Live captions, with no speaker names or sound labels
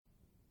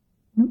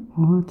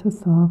Namo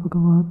tassa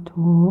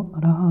bhagavato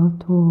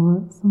arahato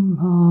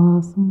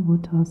samma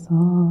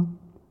sambuddhassa.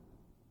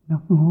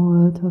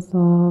 Namo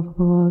tassa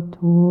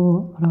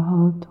bhagavato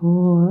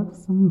arahato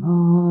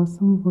samma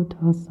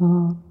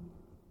sambuddhassa.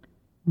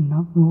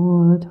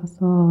 Namo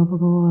tassa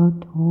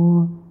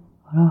bhagavato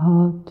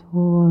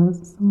arahato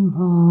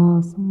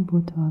samma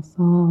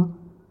sambuddhassa.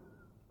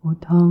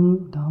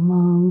 Buddhang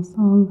dhammang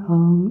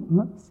sanghang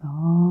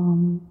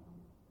namasami.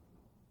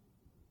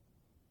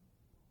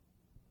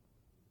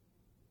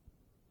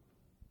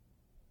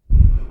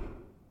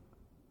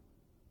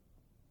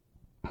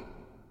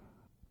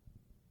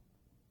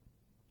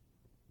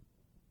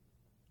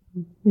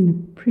 I've been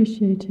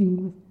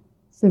appreciating with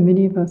so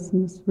many of us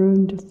in this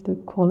room just the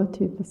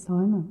quality of the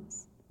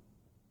silence.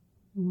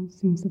 It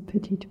seems a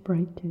pity to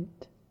break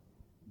it.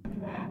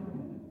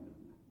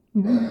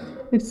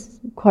 It's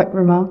quite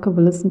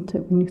remarkable, isn't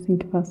it, when you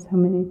think of us, how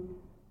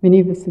many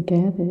of us are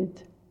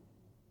gathered.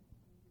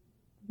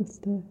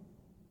 Just a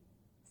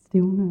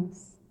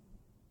stillness.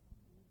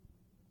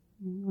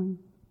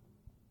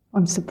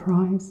 I'm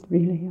surprised,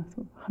 really. I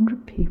thought,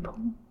 100 people?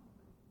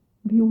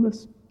 Be all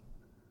this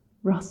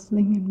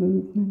rustling and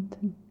movement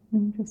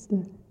and just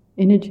the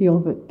energy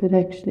of it, but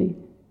actually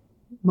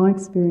my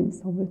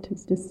experience of it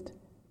is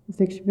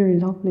actually very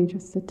lovely,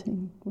 just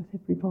sitting with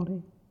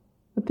everybody.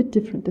 A bit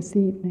different this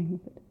evening,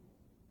 but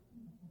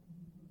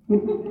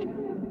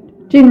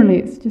generally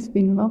it's just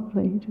been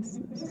lovely.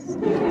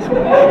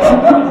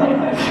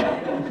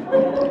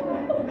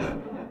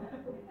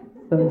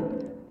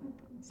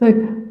 So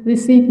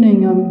this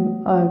evening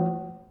I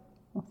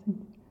think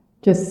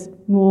just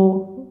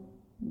more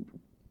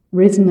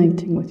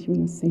resonating with you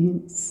in a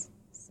sense.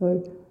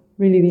 So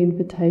really the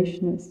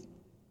invitation is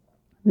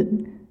that,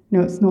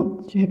 it's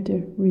not that you have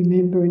to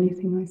remember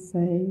anything I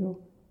say or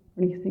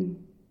anything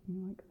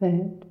like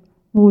that.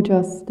 More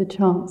just the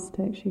chance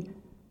to actually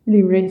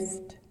really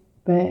rest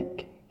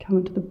back, come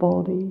into the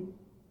body,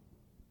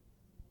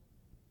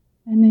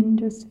 and then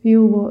just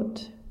feel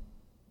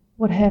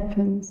what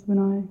happens when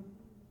I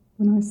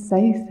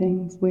say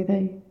things, where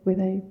they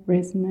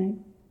resonate,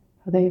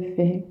 how they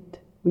affect,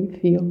 we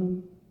feel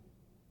them.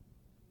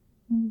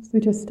 So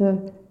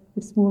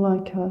it's more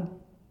like a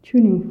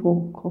tuning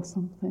fork or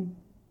something,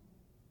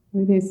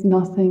 where there's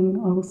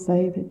nothing I will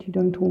say that you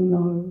don't all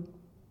know.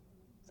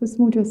 So it's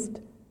more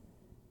just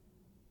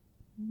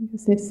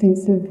that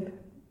sense of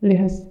let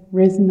us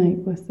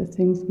resonate with the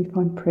things we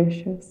find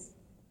precious.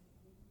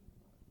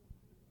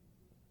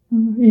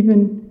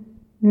 Even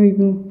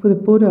for the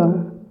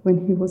Buddha,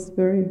 when he was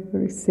very,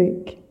 very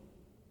sick,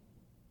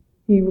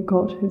 he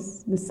got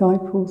his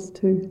disciples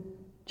to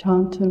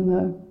chant in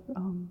the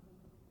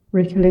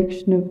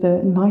recollection of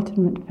the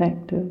enlightenment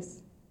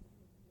factors.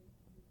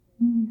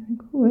 And you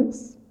think, oh,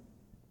 it's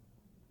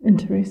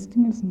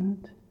interesting,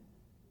 isn't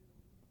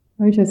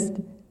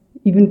it?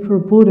 Even for a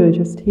Buddha,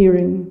 just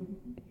hearing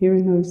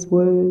those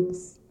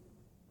words,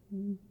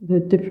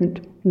 the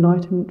different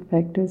enlightenment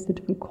factors, the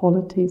different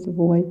qualities of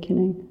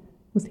awakening,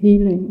 was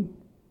healing,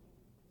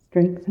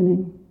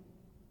 strengthening.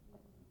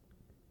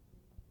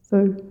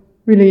 So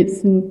really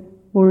it's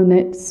more in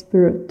that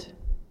spirit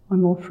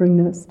I'm offering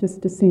this,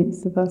 just a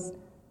sense of us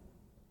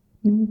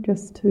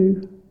just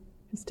to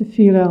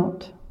feel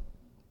out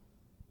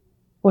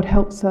what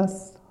helps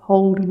us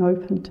hold and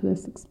open to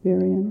this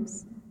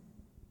experience.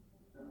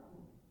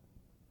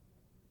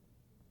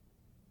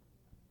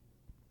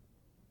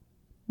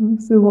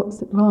 So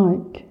what's it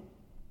like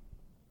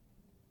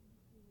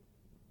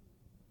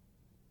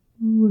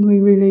when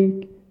we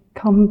really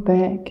come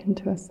back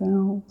into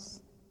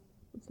ourselves?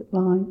 What's it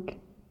like?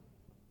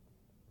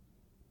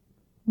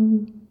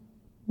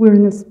 We're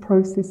in this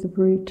process of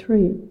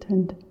retreat,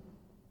 and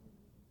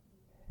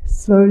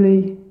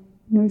slowly,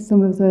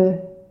 some of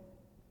the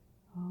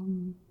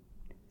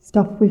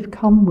stuff we've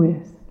come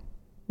with,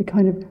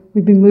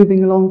 we've been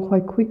moving along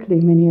quite quickly,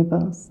 many of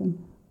us, and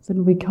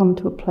suddenly we come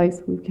to a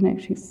place where we can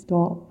actually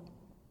stop,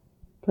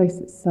 a place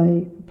that's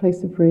safe, a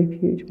place of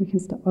refuge. We can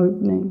start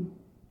opening.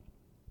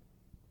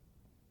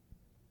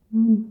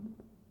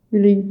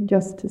 Really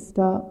just to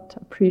start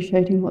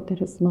appreciating what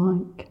that is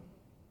like.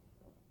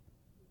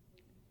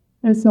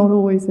 And it's not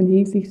always an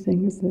easy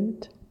thing, is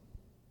it?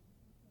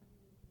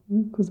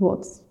 Because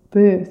what's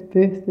birth?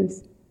 Birth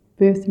is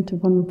birth into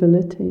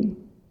vulnerability,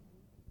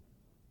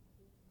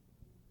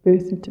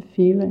 birth into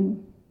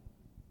feeling.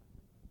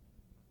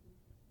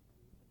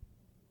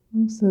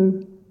 And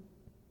so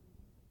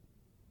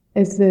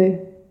as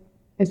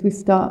we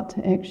start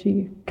to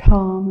actually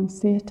calm and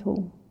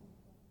settle,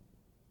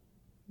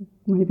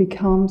 maybe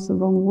calm's the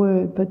wrong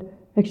word, but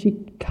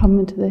actually come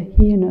into the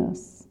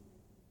here-ness,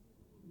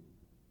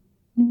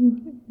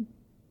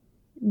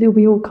 there'll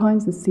be all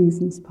kinds of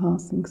seasons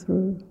passing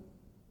through.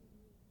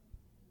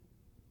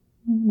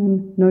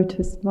 And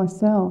notice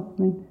myself,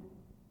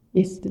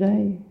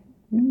 yesterday,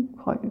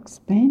 quite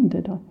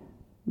expanded. I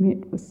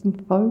met with some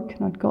folk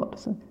and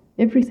so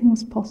everything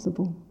was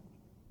possible.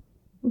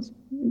 It was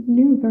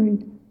a very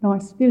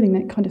nice feeling,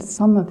 that kind of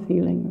summer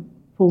feeling of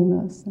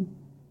fullness. And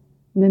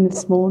then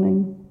this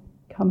morning,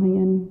 coming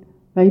in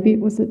maybe it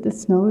was that the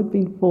snow had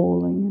been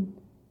falling,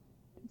 and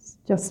it's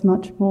just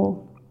much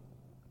more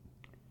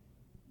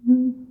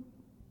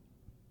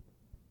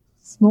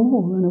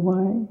small in a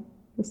way,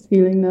 just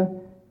feeling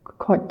the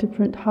quite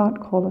different heart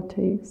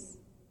qualities.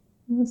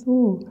 It was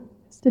all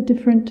just a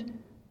different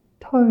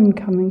tone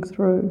coming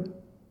through.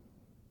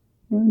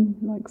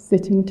 Like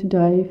sitting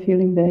today,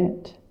 feeling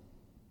that,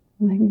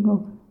 and thinking,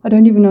 well, I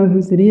don't even know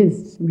whose it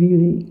is,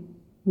 really.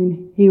 I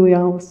mean, here we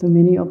are with so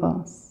many of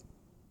us.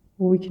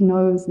 All we can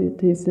know is that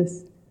there's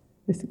this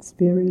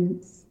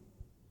experience,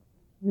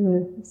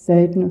 the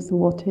sadness or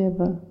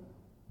whatever.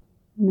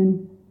 And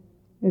then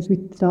as we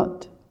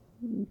start,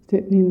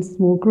 certainly in the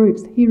small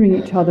groups, hearing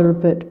each other a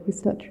bit, we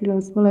start to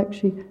realise, well,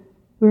 actually,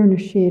 we're in a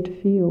shared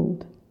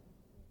field.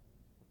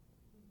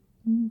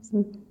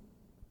 So,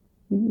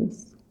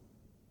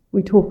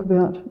 we talk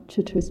about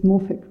Chittu's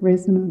morphic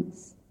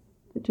resonance,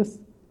 that just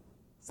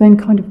same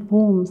kind of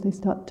forms, they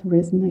start to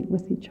resonate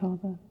with each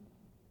other.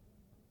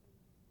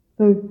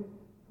 So,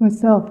 for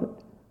myself,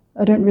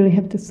 I don't really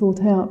have to sort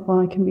out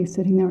why I can be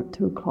sitting there at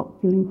 2 o'clock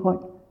feeling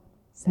quite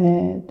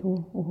sad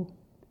or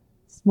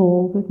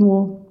small, but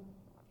more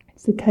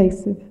it's a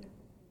case of,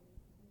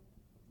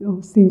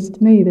 it seems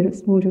to me that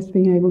it's more just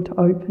being able to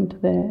open to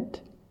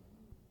that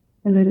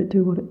and let it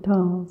do what it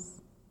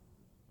does.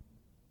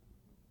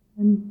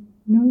 And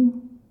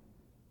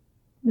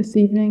this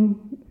evening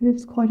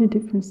it's quite a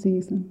different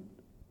season.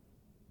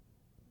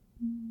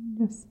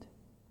 Just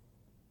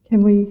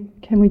can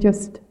we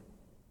just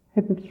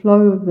have a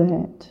flow of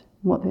that,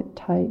 what that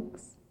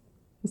takes,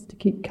 just to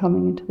keep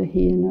coming into the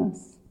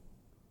here-ness.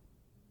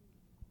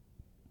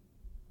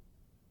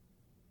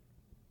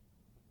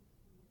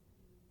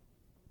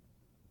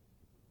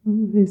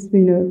 There's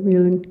been a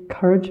real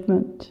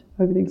encouragement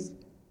over these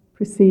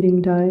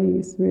preceding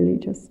days, really,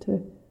 just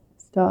to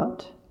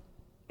start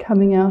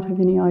coming out of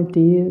any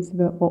ideas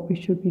about what we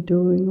should be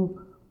doing or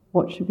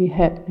what should be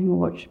happening or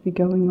what should be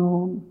going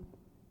on,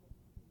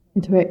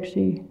 and to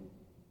actually,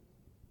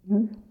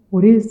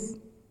 what is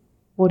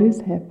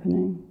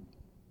happening,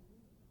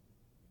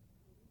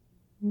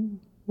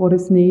 what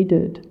is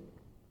needed,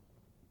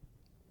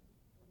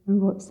 and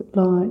what's it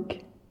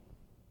like.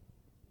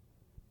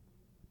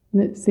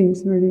 And it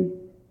seems really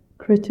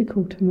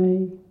critical to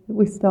me that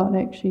we start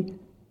actually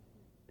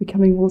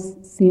becoming more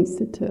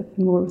sensitive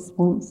and more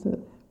responsive.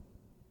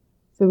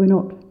 So we're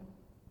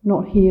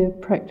not here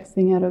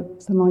practicing out of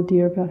some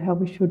idea about how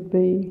we should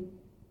be,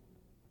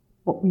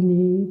 what we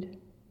need,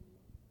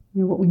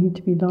 what we need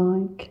to be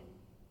like,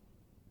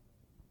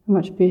 how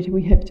much better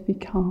we have to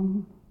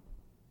become.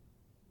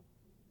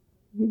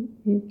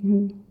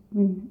 When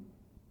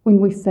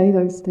we say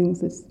those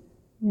things, it's,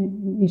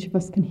 each of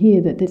us can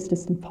hear that that's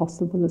just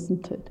impossible,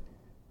 isn't it?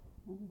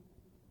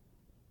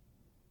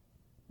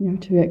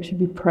 To actually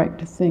be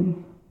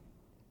practicing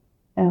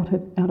out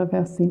of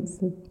our sense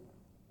of,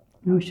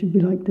 I should be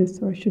like this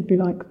or I should be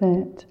like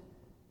that,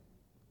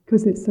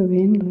 because it's so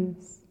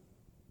endless.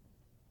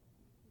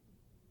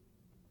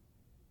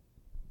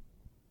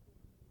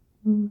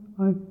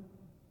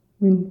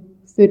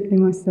 Certainly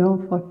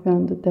myself, I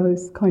found that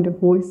those kind of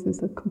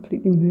voices are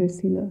completely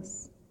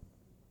merciless.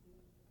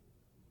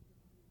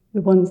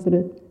 The ones that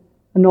are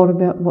not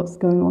about what's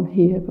going on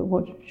here, but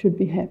what should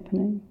be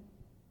happening.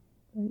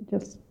 They're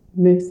just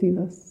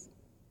merciless.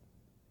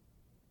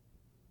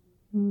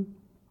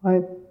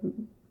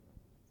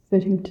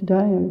 Sitting today,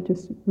 I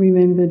just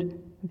remembered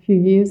a few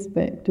years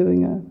back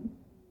doing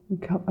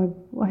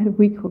I had a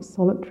week of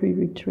solitary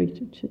retreat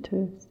at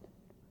Chithurst.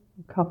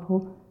 A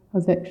couple. I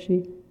was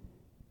actually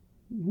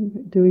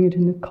doing it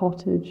in a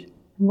cottage.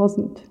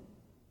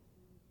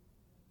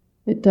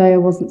 That day I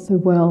wasn't so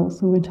well,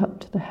 so I went up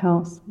to the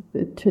house.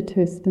 At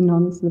Chithurst, the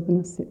nuns live in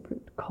a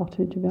separate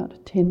cottage, about a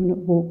 10-minute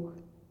walk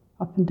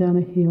up and down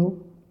a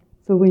hill.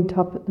 So I went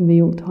up at the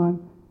meal time,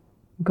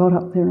 got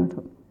up there and I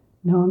thought,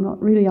 no, I'm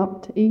not really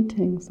up to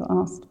eating, so I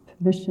asked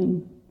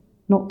permission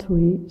not to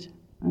eat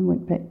and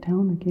went back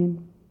down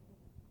again.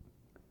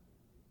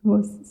 I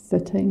was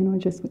sitting and I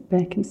just went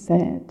back and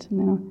sat, and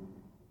then I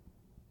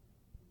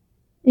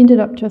ended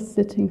up just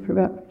sitting for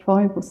about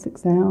 5 or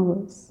 6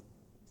 hours.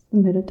 The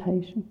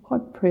meditation,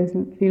 quite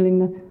present, feeling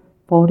the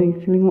body,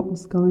 feeling what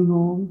was going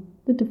on,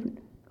 the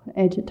different kind of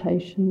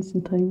agitations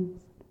and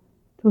things,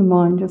 till the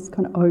mind just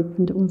kind of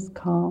opened. It was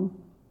calm,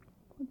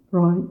 quite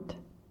bright.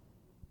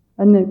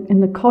 And in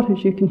the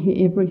cottage you can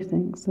hear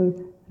everything, so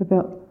at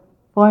about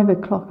 5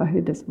 o'clock I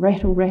heard this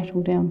rattle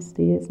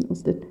downstairs, and it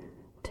was the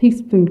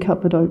teaspoon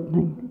cupboard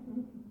opening.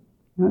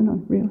 And I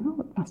realised,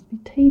 it must be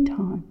tea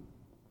time.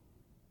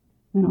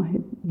 Then I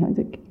had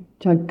the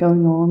jug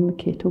going on, the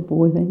kettle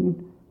boiling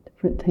and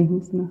different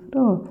things, and I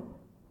thought,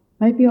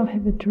 maybe I'll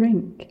have a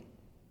drink.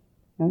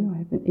 I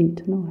haven't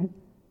eaten, I'll have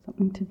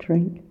something to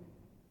drink.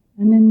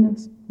 And then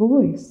this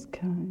voice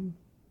came.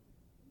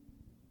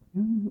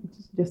 It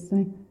was just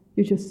saying,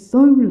 you're just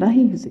so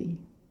lazy.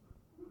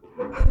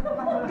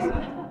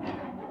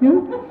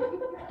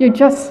 You're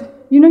just,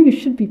 you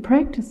should be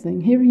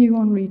practicing. Here are you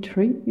on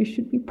retreat, you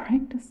should be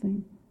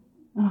practicing.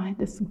 And I had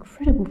this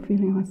incredible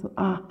feeling, I thought,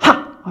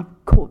 aha,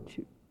 I've caught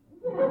you.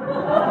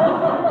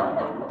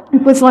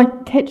 It was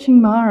like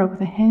catching Mara with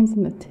her hands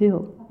in the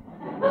till.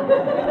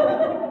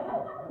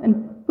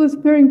 And it was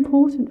very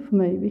important for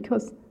me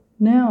because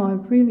now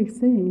I've really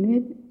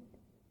seen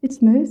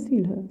it's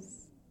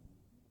merciless.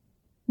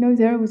 You know,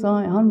 there was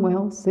I,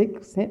 unwell,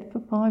 sick, set for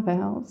 5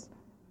 hours.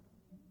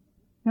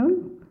 You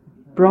know,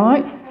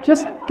 bright,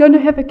 just going to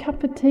have a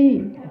cup of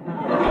tea.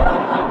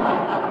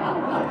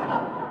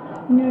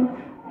 You know,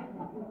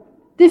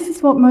 this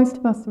is what most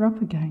of us are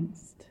up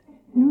against.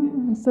 You know?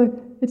 And so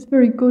it's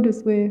very good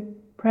as we're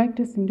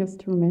practicing just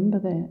to remember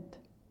that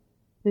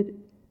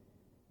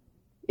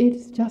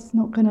it's just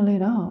not going to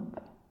let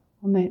up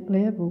on that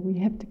level. We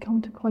have to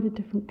come to quite a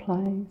different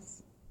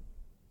place.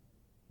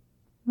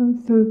 You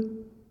know, so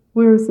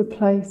where is a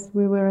place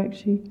where we're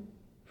actually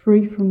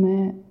free from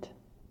that?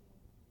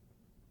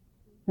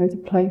 There's a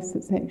place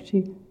that's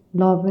actually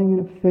loving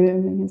and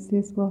affirming and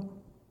says, well,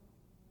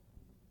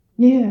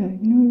 yeah, you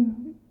know,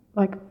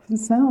 like for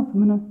myself, I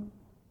mean,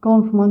 I've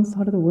gone from one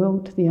side of the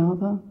world to the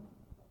other,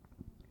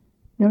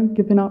 you know,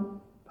 given up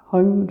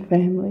home and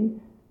family,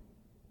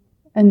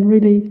 and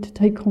really to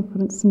take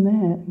confidence in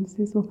that and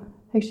says, well,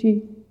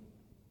 actually,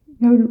 you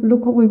know,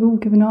 look what we've all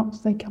given up,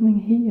 say, coming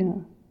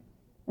here,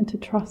 and to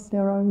trust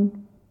our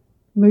own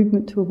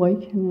movement to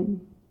awakening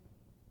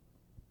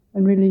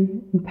and really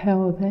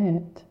empower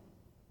that.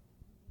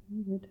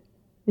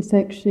 It's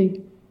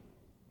actually,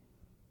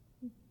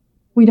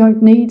 we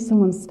don't need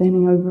someone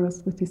standing over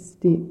us with a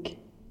stick.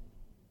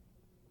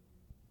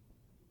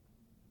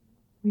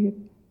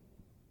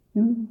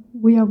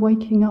 We are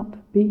waking up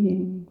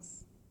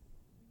beings.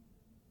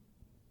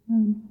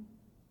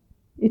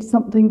 It's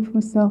something for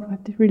myself I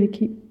have to really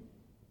keep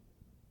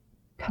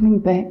coming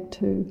back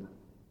to.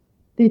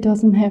 There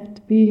doesn't have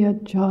to be a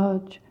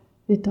judge.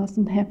 There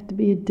doesn't have to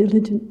be a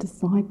diligent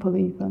disciple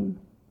even.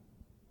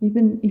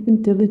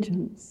 Even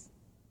diligence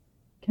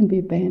can be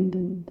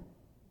abandoned.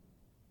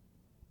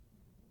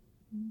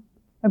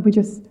 And we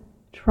just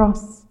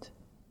trust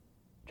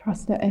our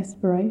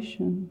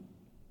aspiration.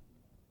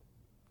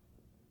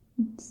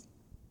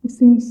 It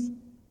seems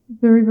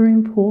very, very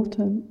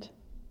important.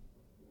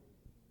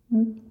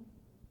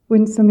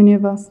 When so many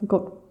of us have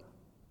got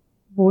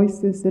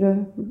voices that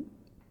are, you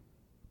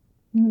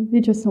know, they're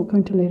just not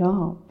going to let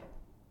up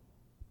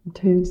in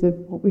terms of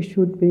what we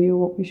should be or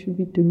what we should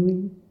be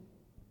doing.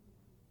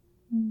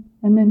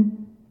 And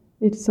then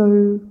it's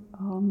so,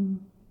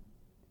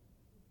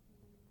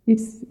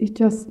 it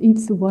just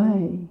eats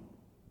away.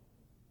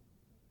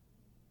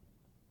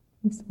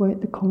 Eats away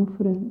at the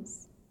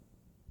confidence.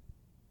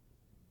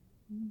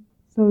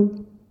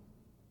 So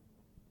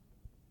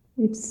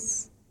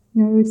it's,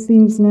 you know, it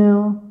seems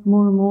now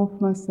more and more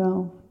for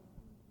myself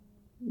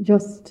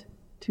just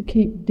to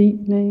keep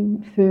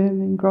deepening,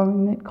 affirming,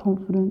 growing that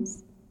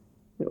confidence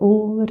that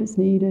all that is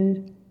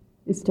needed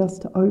is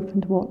just to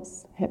open to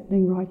what's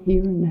happening right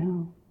here and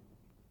now.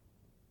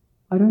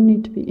 I don't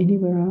need to be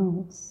anywhere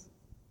else,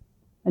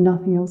 and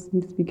nothing else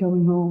needs to be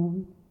going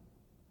on.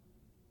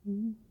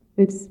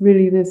 It's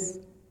really this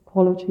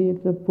quality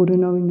of the Buddha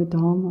knowing the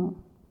Dharma.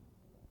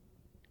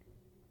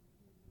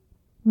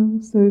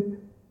 So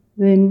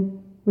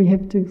then we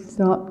have to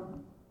start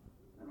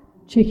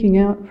checking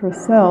out for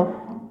ourselves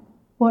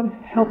what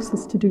helps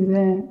us to do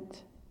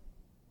that.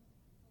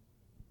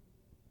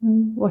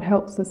 What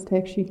helps us to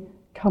actually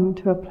come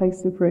into a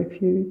place of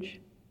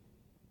refuge.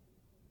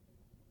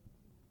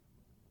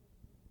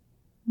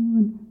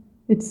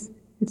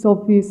 It's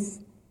obvious,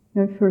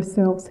 you know, for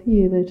ourselves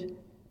here that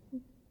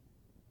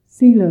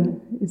sila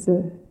is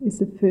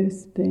the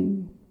first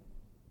thing.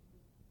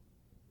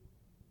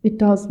 It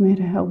does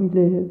matter how we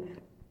live,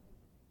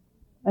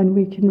 and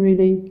we can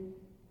really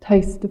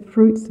taste the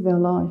fruits of our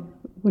life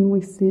when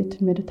we sit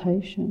in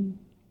meditation.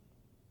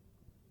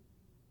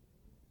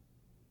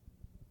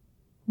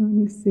 When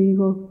you see,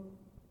 well,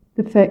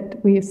 the fact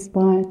that we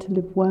aspire to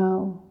live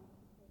well,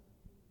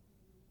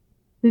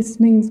 this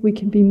means we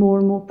can be more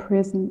and more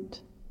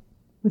present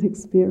with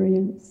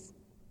experience.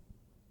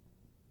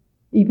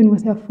 Even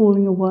with our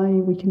falling away,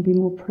 we can be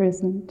more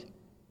present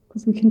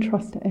because we can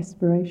trust our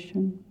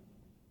aspiration.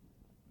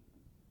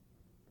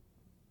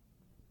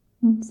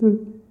 And so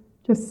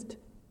just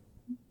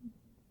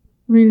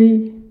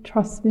really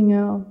trusting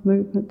our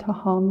movement to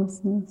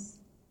harmlessness.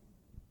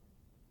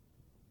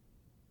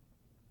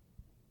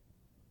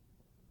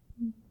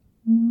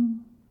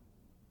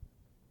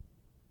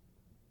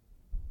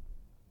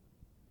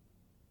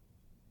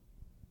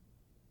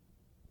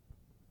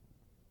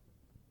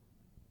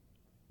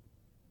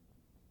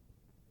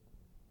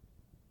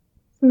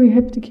 So we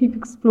have to keep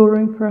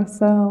exploring for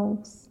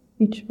ourselves,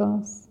 each of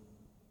us.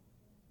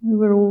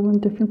 We're all in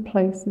different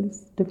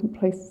places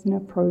in our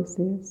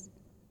process.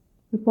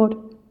 But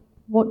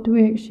what do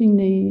we actually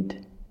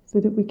need so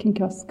that we can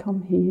just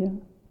come here?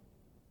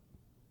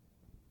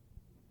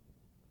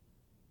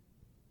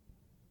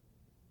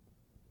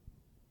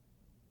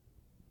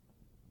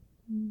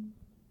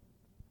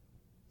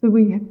 So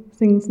we have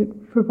things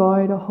that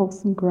provide a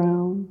wholesome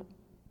ground.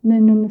 And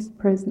then in this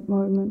present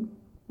moment,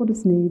 what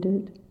is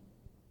needed?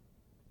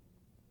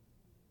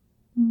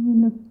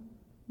 And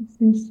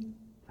is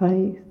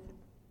faith.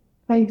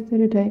 Faith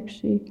that it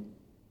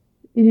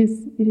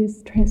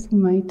is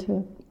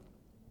transformative.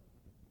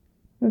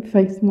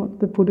 Faith in what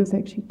the Buddha's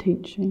actually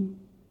teaching,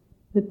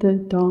 that the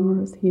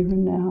Dharma is here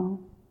and now,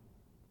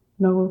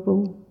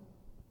 knowable.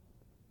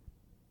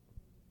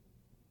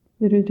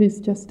 That it is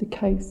just a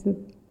case of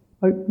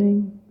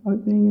opening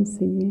and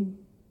seeing.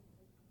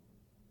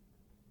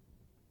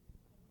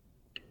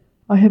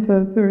 I have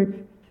a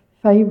very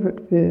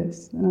favourite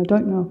verse, and I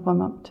don't know if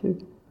I'm up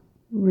to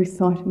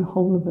reciting the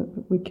whole of it,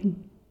 but we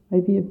can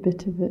maybe a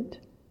bit of it,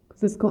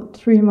 because it's got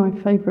 3 of my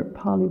favourite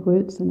Pali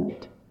words in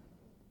it.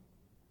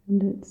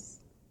 And it's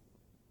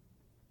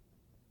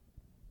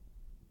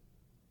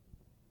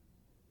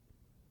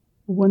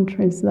one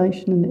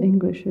translation in the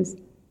English is,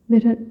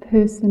 let a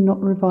person not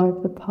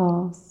revive the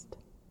past,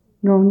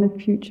 nor on the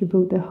future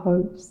build their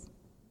hopes,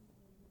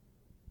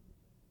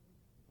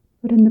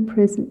 but in the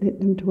present let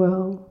them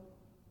dwell,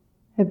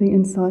 having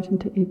insight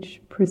into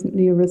each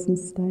presently arisen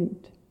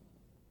state.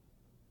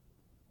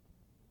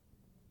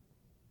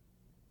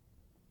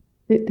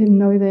 Let them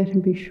know that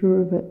and be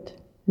sure of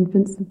it,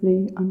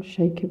 invincibly,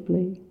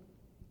 unshakably.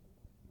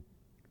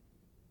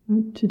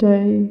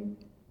 Today,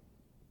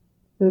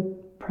 the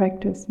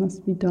practice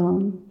must be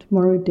done.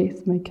 Tomorrow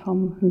death may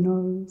come, who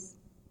knows?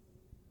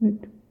 I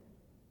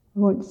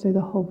won't say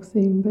the whole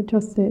thing, but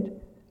just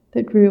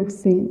that real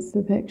sense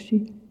of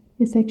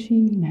it's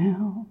actually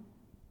now.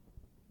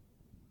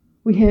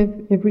 We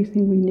have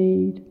everything we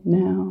need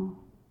now.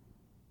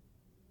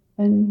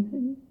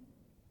 And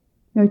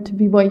to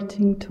be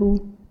waiting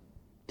till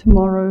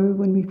tomorrow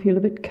when we feel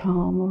a bit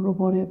calmer or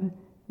whatever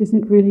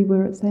isn't really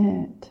where it's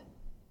at.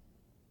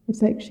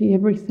 It's actually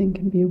everything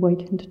can be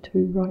awakened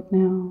to right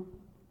now.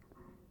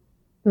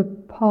 The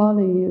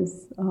Pali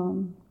is,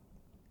 the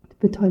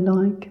bit I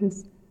like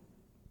is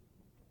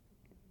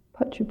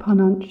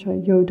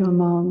Pachupanancha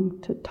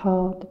Yodamang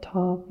Tata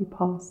Tata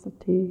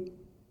Vipassati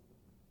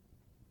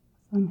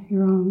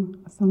Sanhirang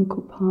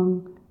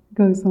Asankupang,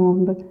 goes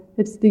on, but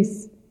it's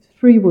these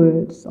 3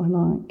 words I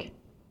like.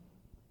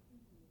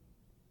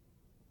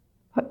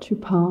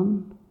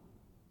 Pachupan,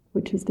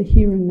 which is the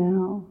here and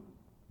now,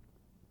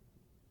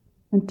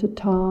 and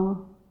Tata,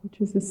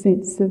 which is the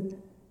sense of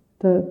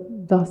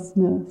the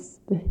thusness,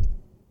 the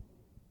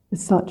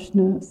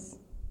suchness.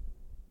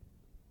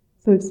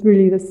 So it's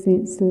really the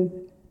sense of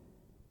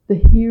the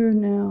here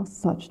and now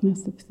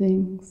suchness of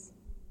things.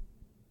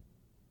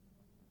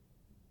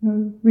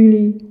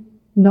 Really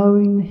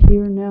knowing the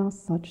here and now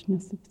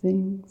suchness of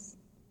things.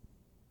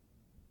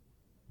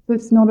 So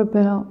it's not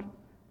about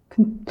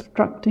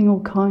constructing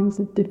all kinds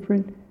of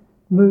different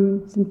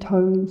moods and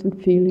tones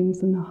and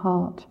feelings in the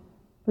heart,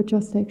 but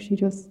just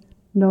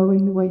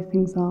knowing the way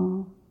things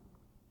are.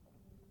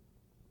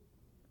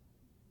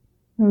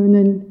 And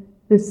then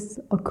this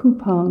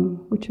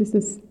akupang, which is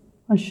this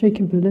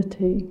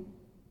unshakability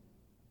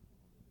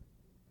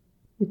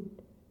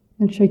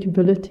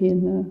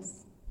in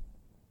this.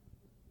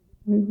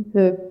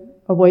 The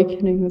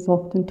awakening is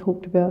often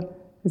talked about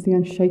as the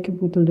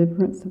unshakable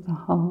deliverance of the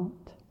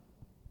heart,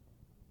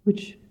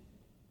 which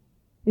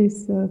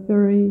is a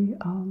very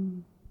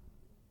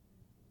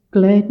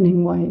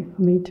gladdening way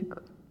for me to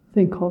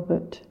think of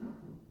it.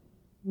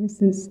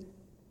 Since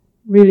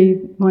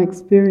really my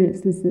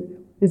experience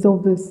is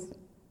of this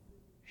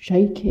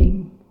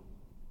shaking,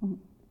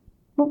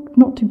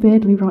 not too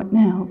badly right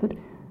now, but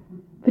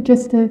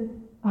just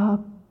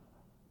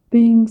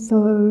being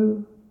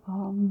so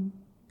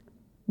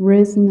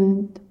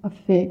resonant,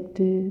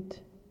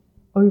 affected,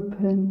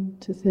 open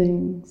to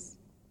things.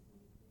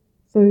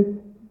 So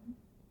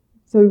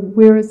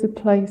where is a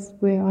place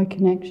where I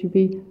can actually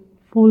be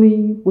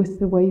fully with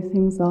the way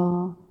things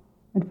are,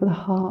 and for the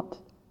heart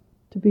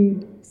to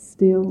be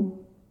still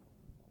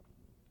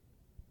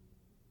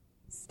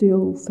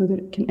so that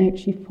it can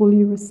actually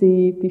fully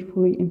receive, be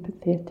fully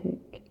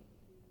empathetic.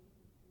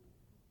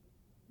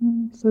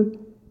 So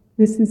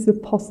this is the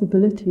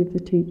possibility of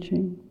the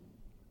teaching.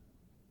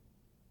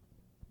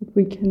 That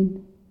we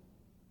can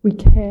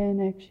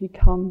actually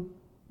come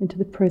into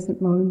the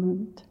present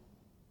moment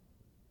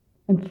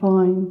and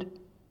find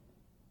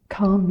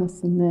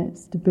calmness in that,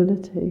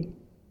 stability.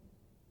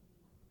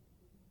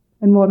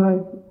 And what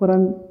I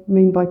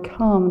mean by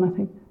calm, and I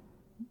think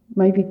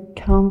maybe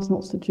calm's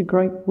not such a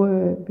great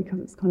word because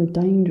it's kind of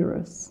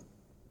dangerous,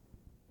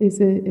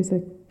 is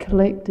a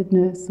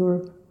collectedness or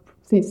a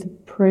sense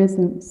of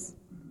presence,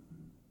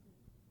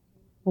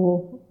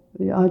 or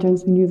the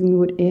Ajahns been using the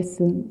word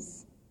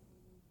essence.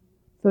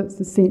 So it's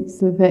a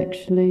sense of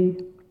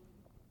actually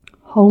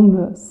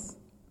wholeness,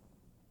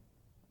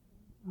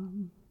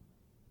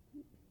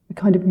 a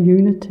kind of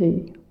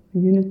unity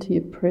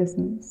of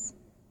presence.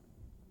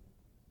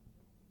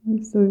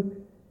 And so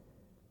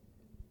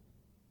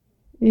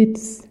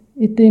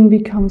it then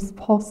becomes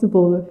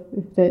possible,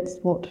 if that's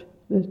what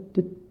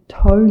the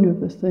tone of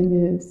the thing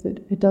is, that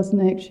it doesn't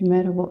actually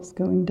matter what's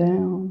going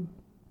down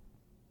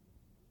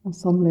on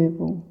some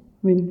level.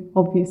 I mean,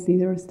 obviously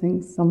there are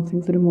some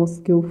things that are more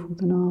skillful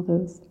than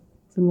others,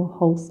 some more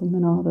wholesome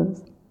than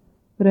others.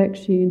 But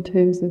actually in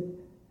terms of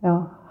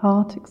our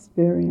heart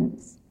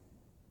experience,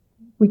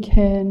 we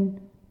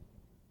can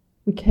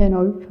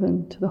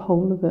open to the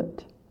whole of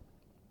it.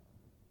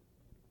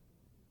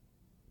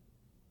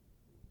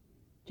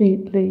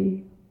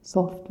 Gently,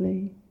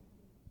 softly,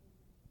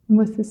 and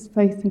with this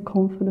faith and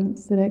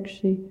confidence that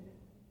actually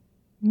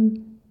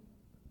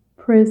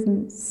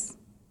presence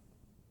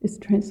is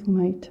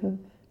transformative.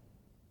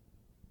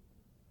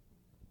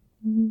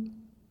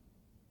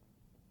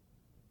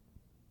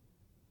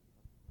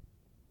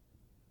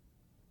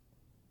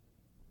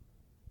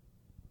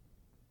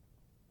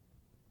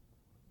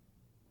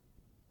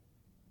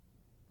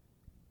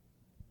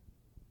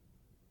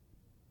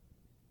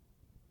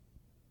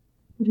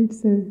 But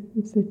it's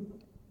a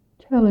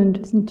challenge,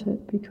 isn't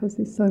it? Because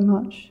there's so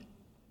much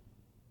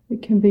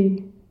that can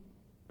be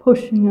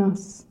pushing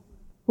us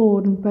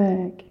forward and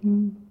back,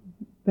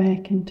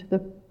 back into the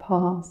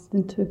past,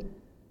 into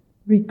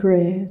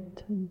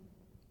regret and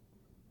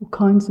all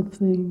kinds of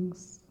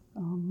things,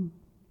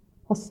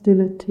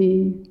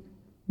 hostility,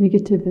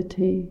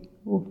 negativity,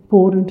 or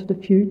forward into the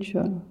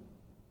future.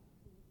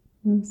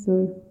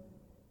 So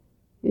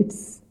it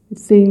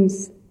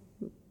seems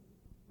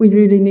we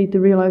really need the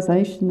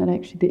realization that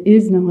actually there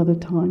is no other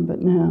time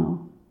but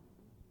now.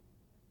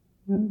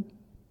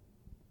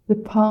 The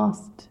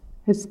past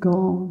has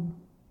gone.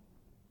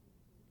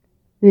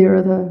 There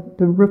are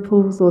the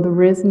ripples or the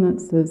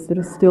resonances that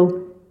are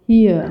still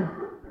here.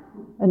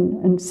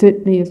 And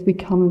certainly as we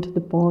come into the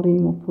body,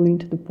 more fully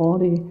into the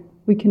body,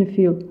 we can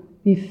feel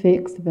the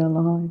effects of our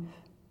life.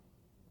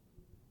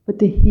 But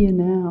they're here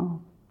now.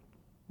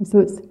 And so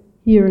it's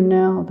here and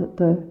now that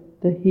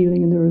the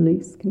healing and the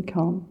release can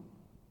come.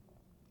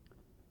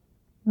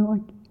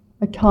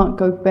 I can't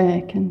go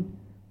back and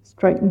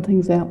straighten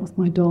things out with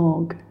my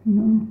dog,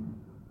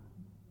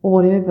 or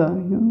whatever,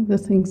 the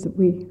things that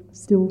we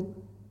still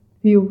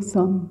feel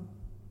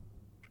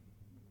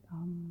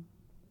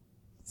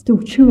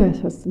still chew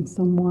at us in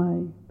some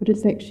way, but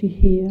it's actually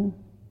here.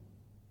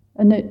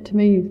 And that to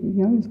me,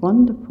 is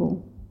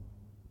wonderful.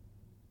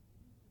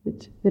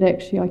 That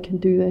actually I can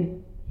do the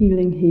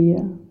healing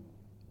here.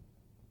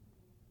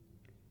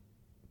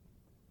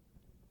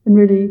 And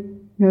really,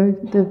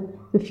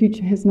 the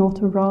future has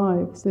not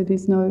arrived, so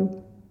there's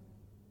no,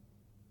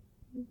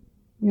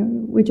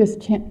 we're just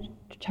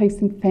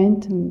chasing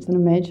phantoms and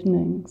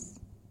imaginings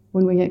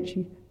when we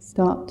actually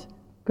start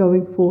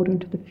going forward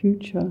into the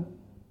future.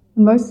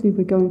 And mostly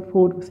we're going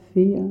forward with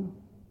fear.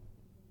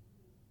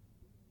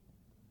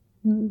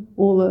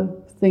 All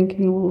the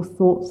thinking, all the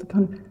thoughts are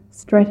kind of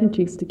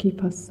strategies to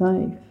keep us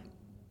safe,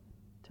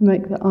 to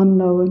make the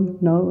unknown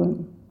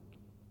known,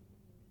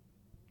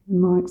 in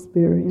my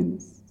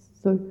experience.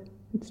 So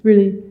it's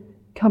really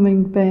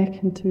coming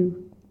back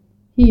into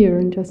here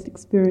and just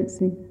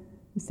experiencing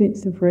a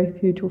sense of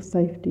refuge or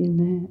safety in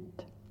that.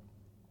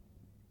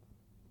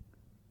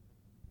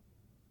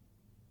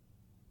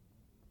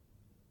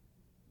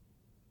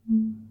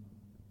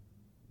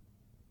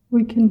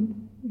 We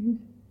can,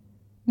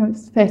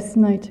 it's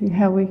fascinating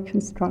how we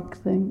construct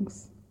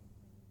things.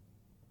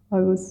 I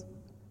was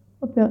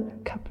about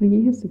a couple of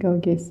years ago, I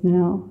guess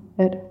now,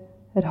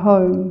 at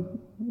home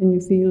in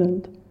New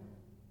Zealand,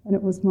 and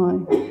it was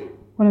one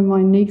of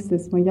my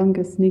nieces, my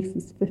youngest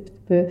niece's 5th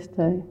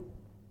birthday.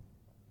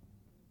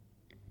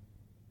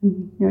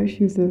 And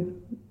she was a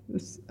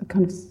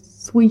kind of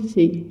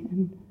sweetie,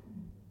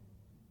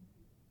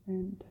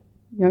 and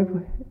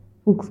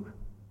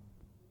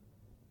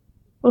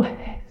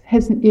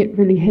hasn't yet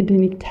really had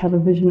any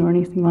television or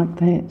anything like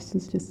that. So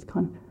it's just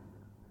quite,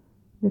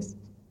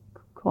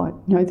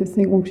 the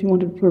thing all she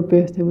wanted for her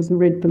birthday was a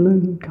red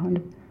balloon, kind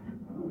of.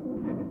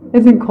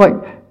 Hasn't quite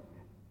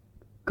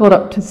got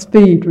up to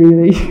speed,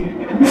 really.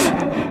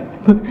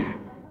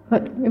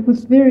 but it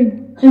was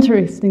very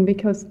interesting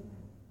because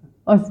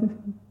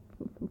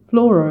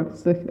Flora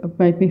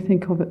made me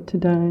think of it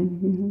today.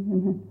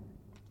 And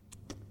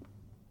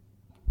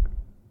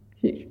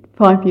she's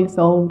 5 years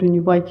old, and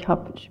you wake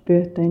up, it's your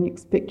birthday, and you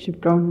expect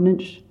you've grown an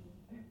inch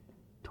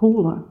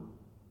taller.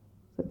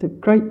 So it's a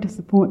great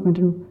disappointment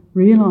in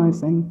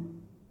realising,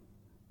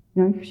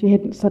 she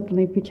hadn't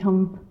suddenly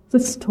become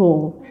this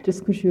tall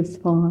just because she was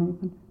 5.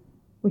 And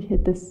we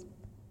had this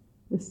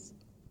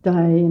day,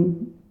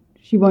 and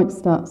she won't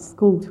start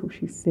school till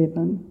she's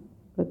 7,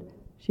 but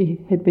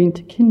she had been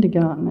to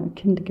kindergarten. At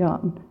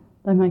kindergarten,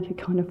 they make a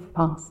kind of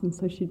fuss, and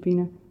so she'd been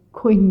a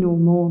queen all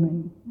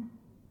morning.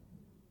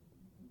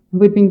 And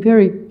we'd been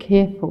very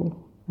careful,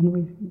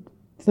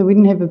 so we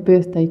didn't have a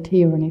birthday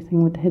tea or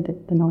anything. We'd had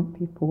it the night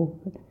before,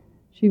 but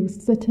she was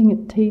sitting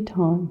at tea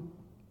time,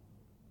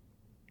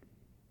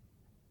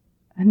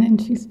 and then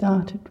she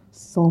started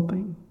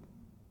sobbing.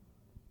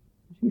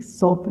 She's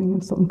sobbing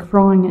and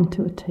crying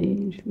into a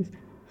tea, and she was,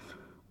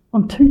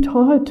 "I'm too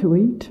tired to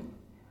eat."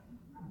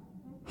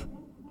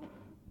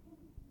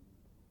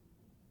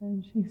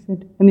 And she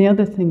said, and the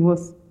other thing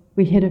was,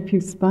 we had a few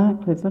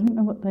sparklers. I don't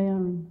know what they are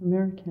in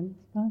American.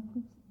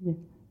 Sparklers? Yeah.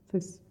 So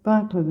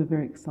sparklers are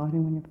very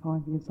exciting when you're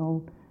 5 years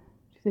old.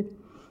 She said,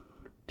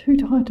 "Too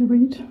tired to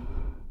eat.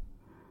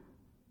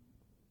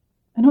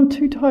 And I'm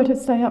too tired to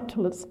stay up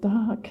till it's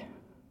dark."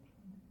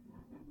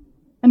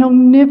 and I'll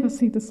never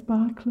see the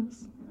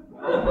sparklers.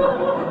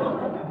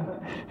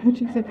 And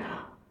she said,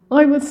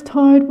 I was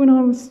tired when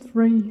I was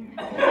 3.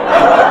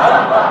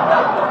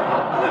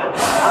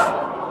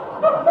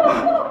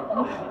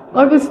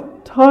 I was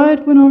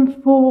tired when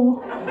I'm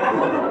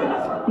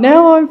 4.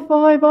 Now I'm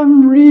 5,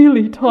 I'm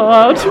really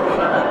tired.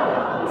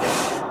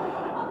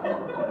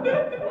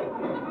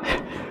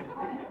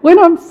 When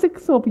I'm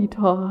 6, I'll be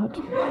tired.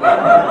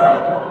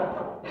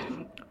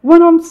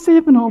 When I'm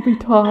 7, I'll be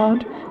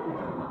tired.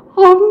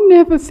 I'll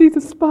never see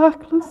the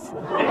sparklers.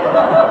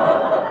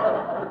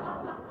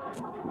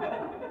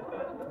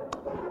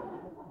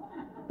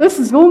 This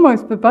is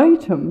almost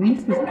verbatim.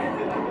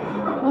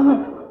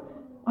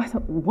 I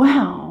thought,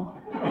 wow.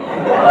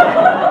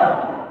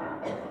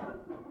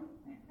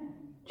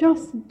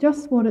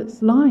 Just what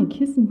it's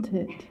like, isn't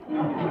it?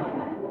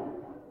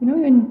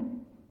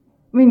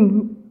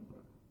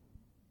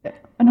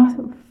 And I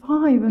thought,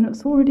 5, and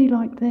it's already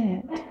like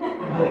that.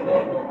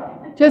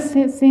 Just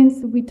that sense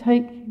that we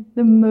take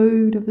the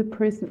mood of the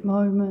present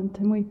moment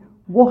and we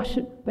wash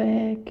it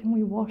back and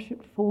we wash it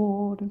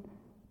forward.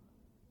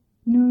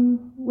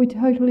 And, we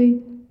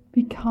totally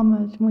become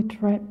it and we're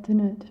trapped in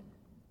it.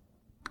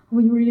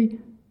 We really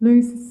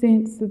lose the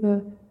sense of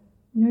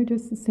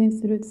just the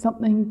sense that it's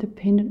something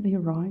dependently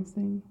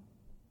arising.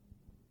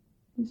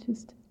 It's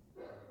just,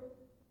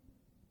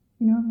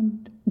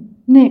 and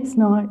next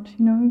night,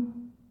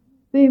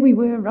 there we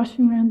were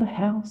rushing around the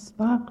house,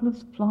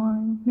 sparklers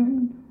flying,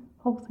 and the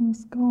whole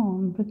thing's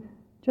gone. But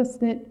just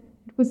that,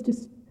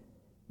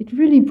 it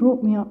really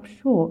brought me up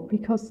short,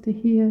 because to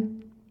hear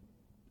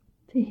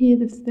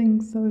this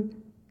thing so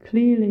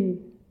clearly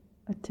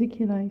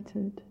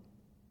articulated,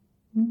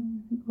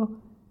 well,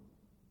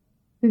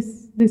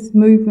 this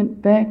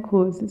movement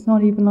backwards, it's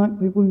not even like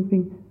we're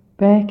moving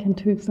back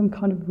into some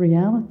kind of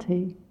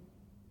reality.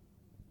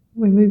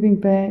 We're moving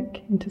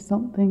back into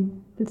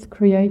something that's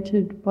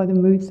created by the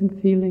moods and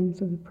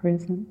feelings of the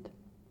present.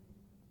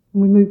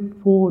 And we move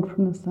forward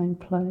from the same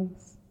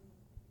place.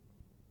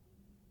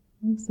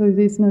 And so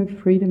there's no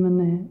freedom in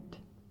that.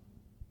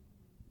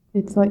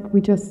 It's like we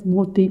just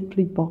more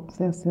deeply box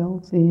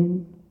ourselves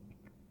in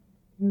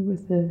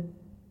with the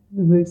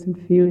moods and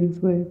feelings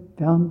we're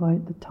bound by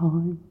at the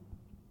time.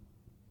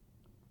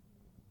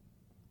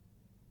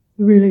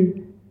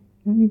 Really,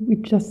 we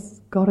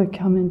just got to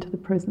come into the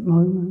present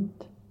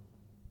moment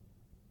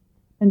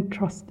and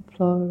trust the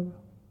flow.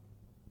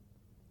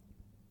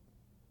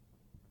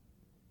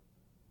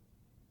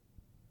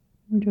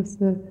 They're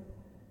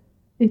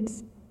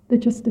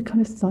just the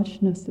kind of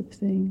suchness of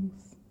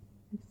things.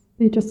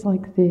 They're just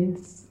like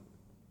this,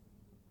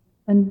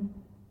 and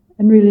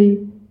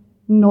really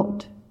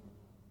not.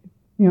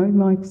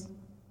 My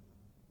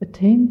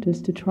attempt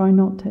is to try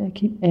not to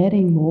keep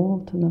adding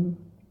more to them.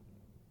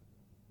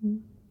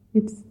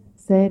 It's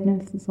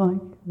sadness is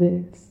like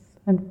this,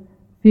 and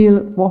feel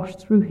it wash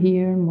through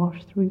here and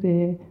wash through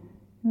there,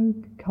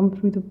 come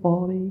through the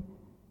body,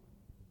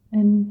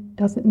 and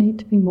does it need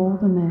to be more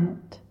than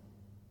that?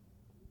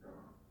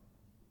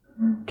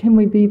 Can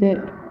we be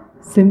that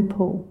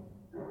simple?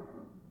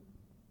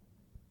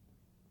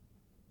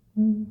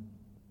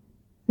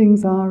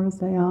 Things are as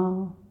they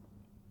are,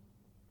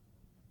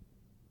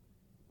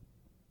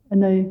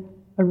 and they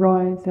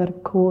arise out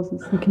of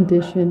causes and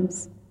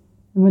conditions.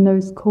 And when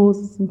those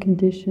causes and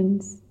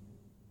conditions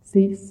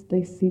cease,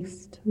 they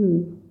cease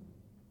too.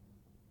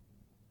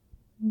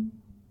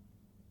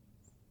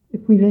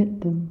 If we let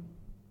them,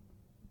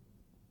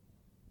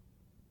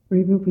 or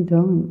even if we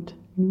don't,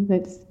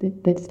 that's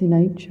their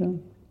nature.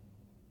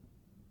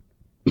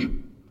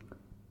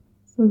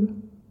 So,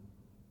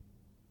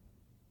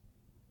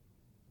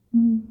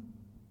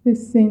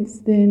 this sense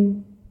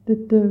then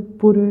that the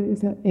Buddha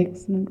is our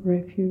excellent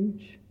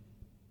refuge.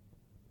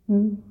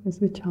 As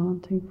we're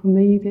chanting, for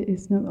me there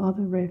is no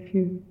other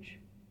refuge.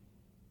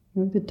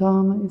 The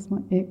Dharma is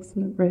my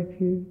excellent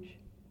refuge.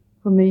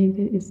 For me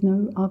there is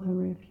no other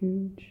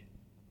refuge.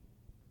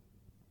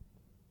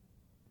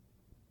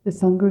 The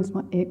Sangha is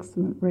my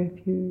excellent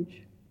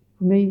refuge.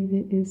 For me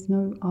there is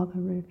no other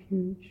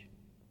refuge.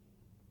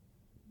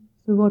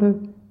 So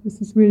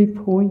this is really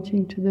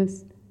pointing to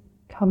this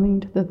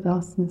coming to the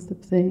thusness of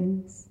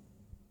things.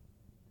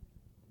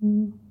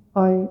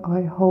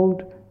 I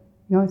hold,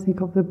 I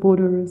think of the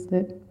Buddha as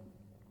that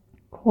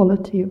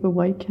quality of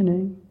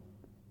awakening.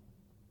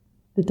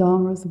 The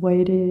Dharma is the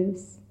way it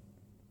is.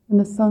 And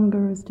the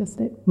Sangha is just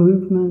that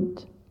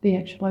movement, the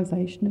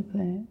actualization of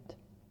that,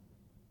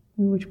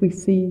 which we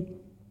see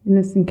in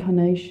this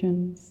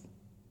incarnations,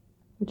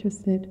 which is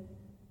that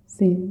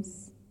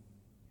sense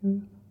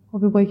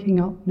of a waking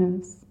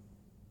upness.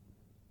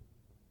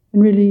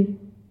 And really,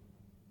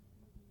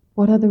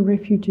 what other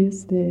refuge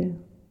is there?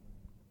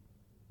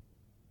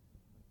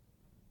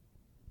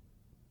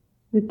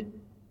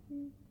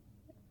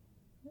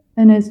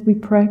 And as we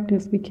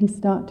practice, we can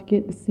start to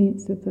get the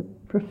sense of the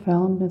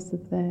profoundness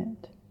of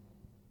that.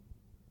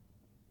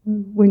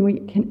 When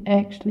we can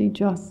actually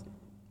just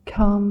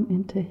come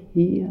into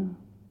here,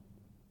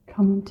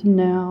 come into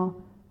now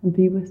and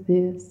be with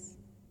this.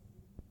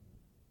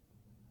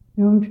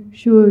 I'm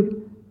sure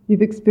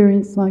you've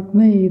experienced like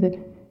me, that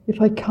if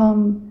I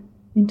come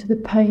into the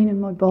pain in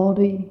my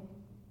body,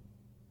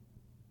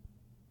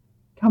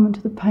 come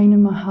into the pain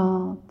in my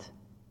heart,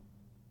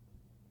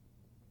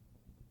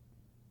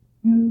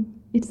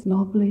 it's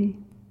lovely.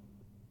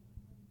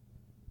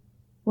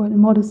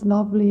 What is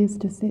lovely is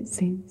just that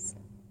sense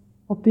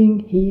of being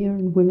here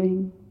and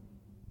willing,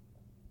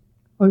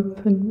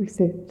 open,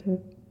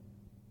 receptive.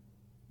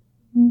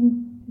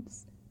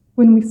 It's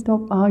when we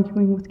stop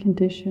arguing with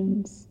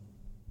conditions,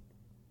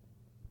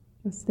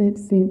 just that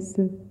sense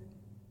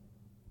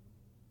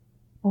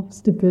of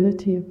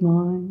stability of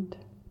mind.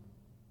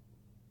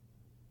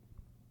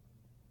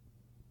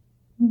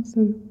 And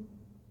so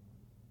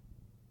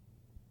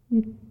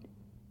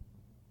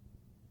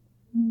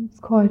it's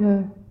quite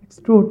an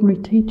extraordinary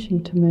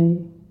teaching to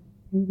me,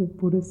 the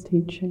Buddha's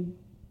teaching.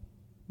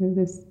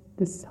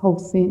 This whole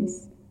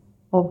sense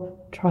of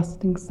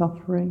trusting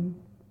suffering,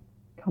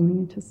 coming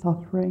into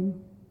suffering,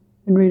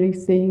 and really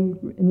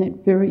seeing in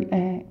that very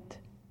act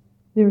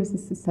there is a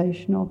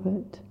cessation of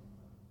it.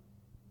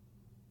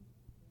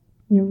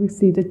 We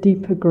see the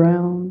deeper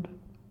ground,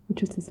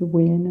 which is this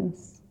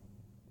awareness,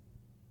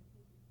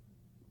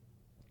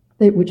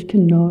 that which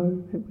can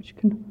know, that which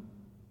can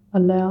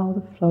allow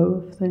the flow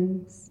of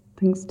things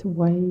to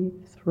wave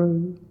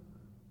through.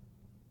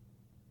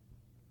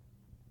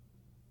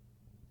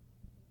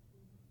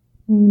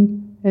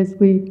 And as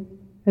we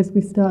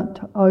start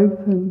to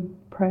open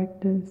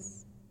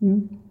practice,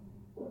 and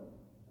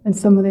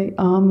some of the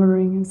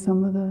armouring and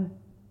some of the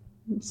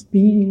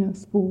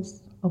speediness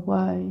falls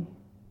away,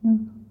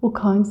 all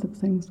kinds of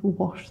things will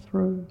wash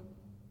through.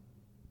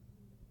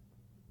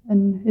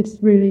 And it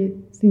really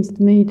seems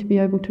to me to be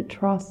able to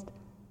trust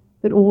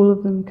that all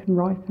of them can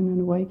ripen in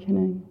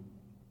awakening.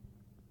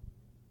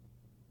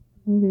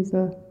 And there's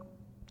a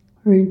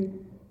very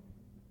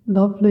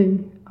lovely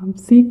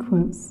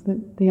sequence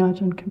that the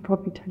Ajahn can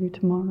probably tell you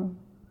tomorrow.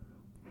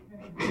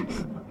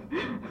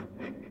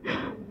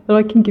 But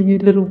I can give you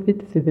little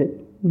bits of it,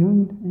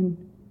 and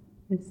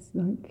it's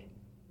like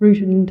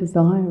rooted in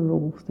desire,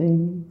 all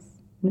things.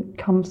 And it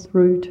comes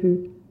through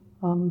to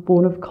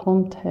born of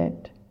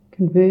contact,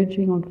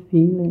 converging on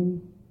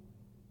feeling.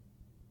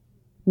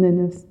 And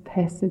then this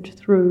passage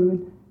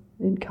through,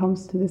 and it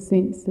comes to the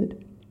sense that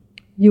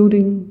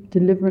yielding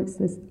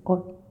deliverance as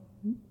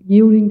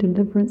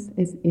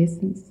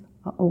essence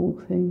are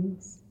all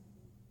things.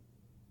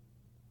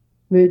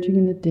 Merging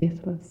in the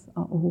deathless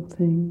are all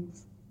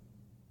things.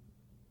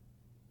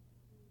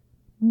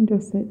 And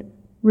just that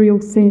real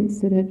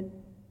sense that it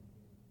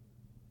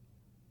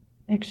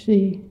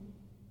actually,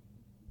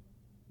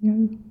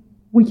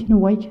 we can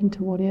awaken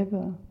to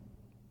whatever.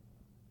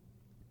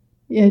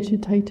 The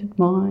agitated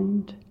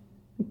mind,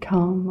 the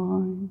calm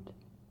mind,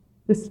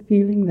 this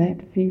feeling,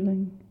 that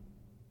feeling.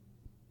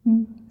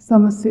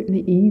 Some are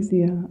certainly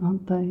easier,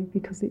 aren't they?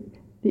 Because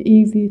they're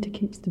easier to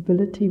keep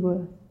stability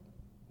with.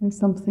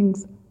 Some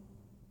things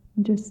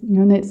just,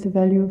 and that's the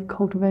value of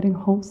cultivating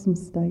wholesome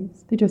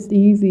states. They're just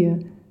easier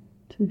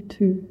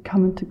to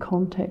come into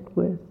contact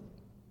with.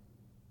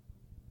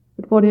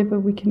 But whatever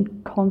we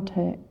can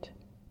contact,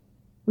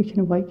 we can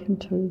awaken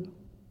to.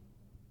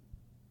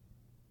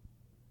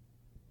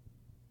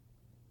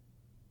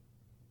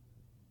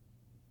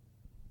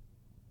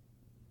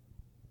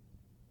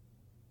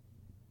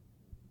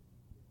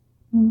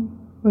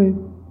 We're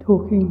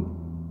talking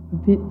a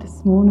bit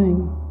this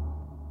morning,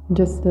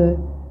 just a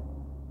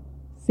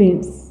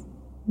sense,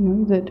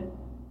 that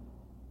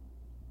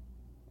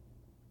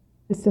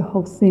it's a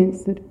whole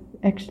sense that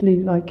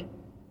actually, like,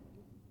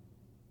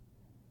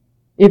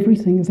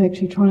 everything is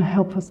actually trying to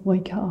help us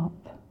wake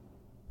up.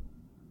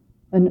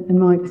 And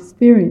my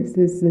experience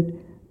is that,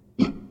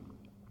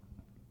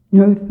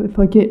 if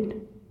I get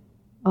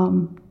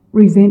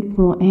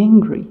resentful or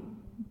angry,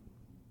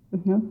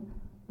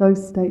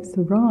 those states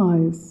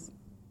arise.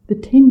 The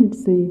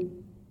tendency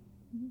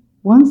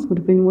once would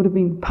have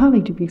been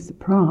partly to be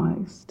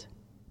surprised,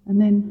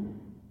 and then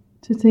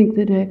to think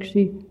that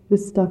actually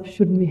this stuff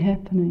shouldn't be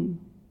happening.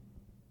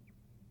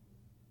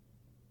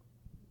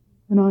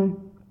 And I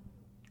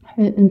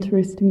had an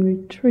interesting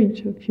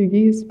retreat a few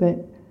years back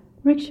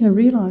where actually I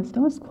realised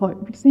I was quite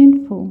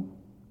resentful.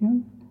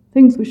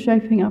 Things were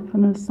shaping up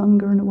in a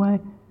sangha in a way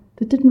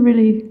that didn't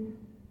really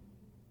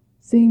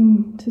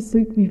seem to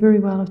suit me very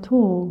well at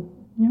all.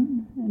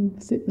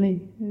 And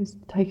certainly it was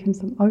taken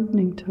some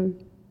opening to.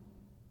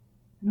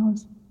 And I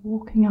was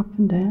walking up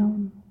and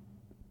down,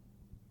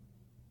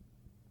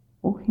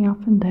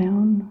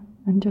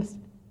 and just,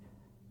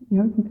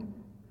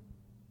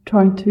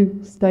 trying to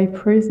stay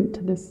present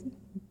to this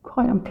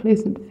quite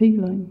unpleasant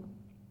feeling.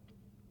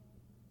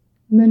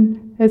 And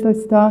then as I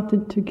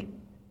started to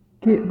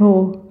get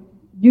more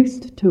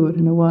used to it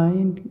in a way,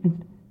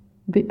 and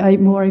be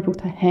more able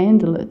to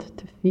handle it,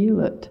 to feel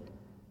it,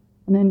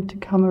 and then to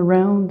come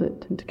around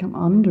it and to come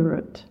under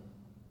it,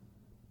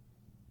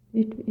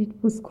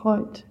 it was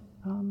quite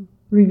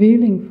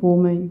revealing for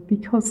me,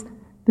 because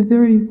the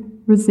very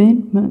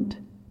resentment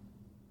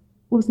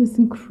was this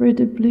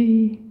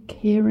incredibly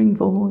caring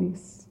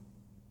voice.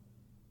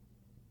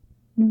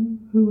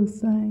 who was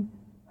saying,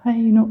 hey,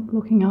 you're not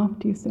looking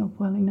after yourself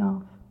well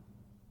enough.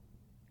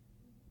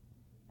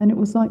 And it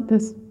was like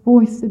this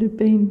voice that had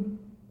been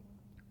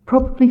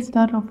probably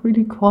started off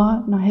really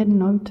quiet and I hadn't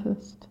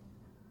noticed.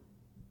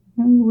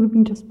 It would have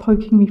been just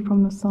poking me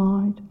from the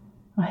side.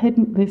 I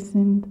hadn't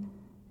listened,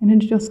 and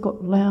it just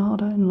got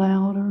louder and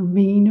louder and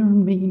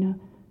meaner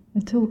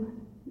until,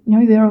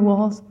 there I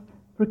was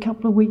for a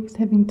couple of weeks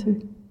having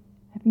to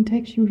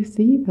actually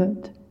receive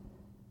it.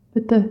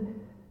 But the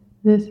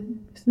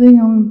thing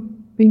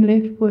I'm being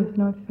left with,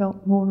 and I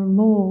felt more and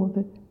more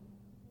that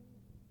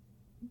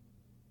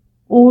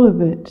all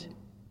of it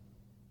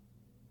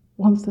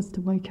wants us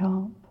to wake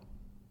up.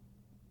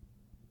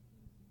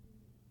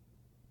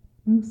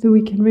 So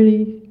we can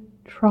really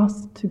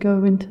trust to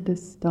go into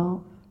this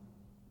stuff.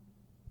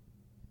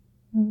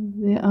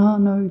 There are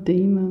no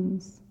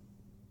demons.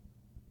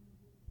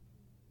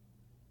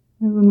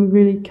 When we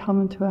really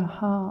come into our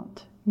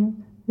heart,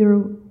 there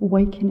are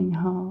awakening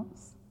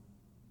hearts.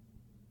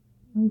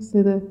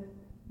 So that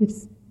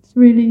it's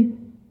really,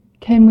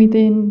 can we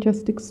then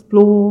just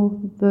explore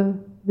the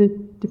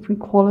different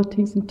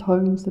qualities and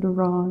tones that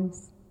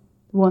arise,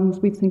 the ones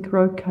we think are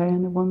okay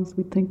and the ones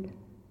we think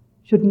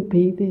shouldn't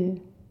be there.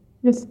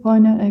 Just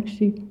find out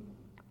actually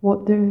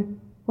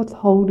what's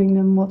holding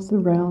them, what's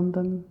around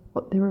them,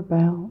 what they're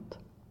about.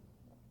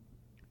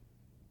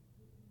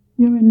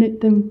 And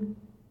let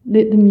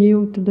them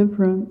yield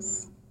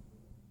deliverance.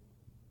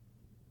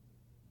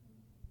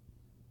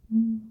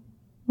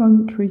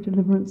 Momentary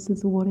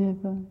deliverances or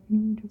whatever.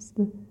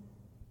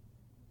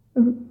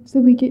 So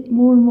we get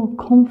more and more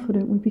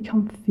confident, we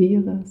become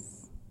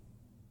fearless.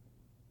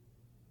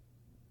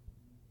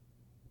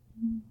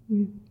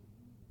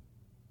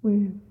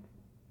 We're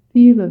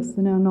fearless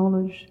in our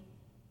knowledge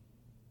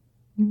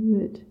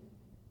that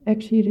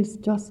actually it is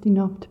just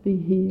enough to be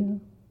here,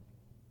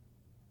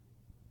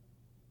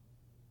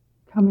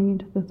 coming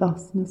into the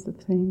thusness of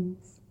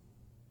things.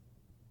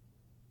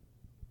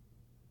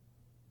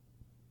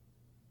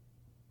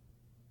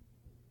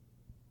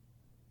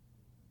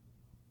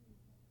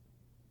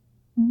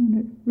 And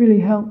it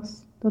really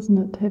helps, doesn't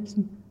it, to have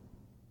some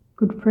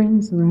good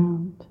friends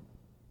around.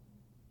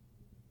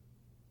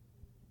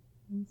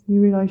 So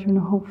you realise you're in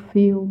a whole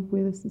field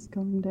where this is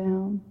going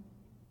down,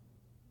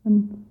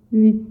 and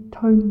really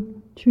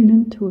tune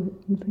into it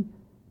and think.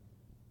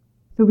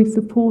 So we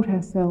support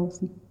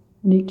ourselves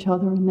and each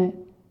other in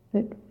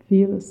that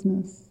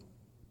fearlessness.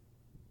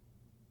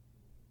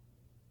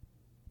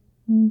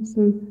 And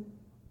so,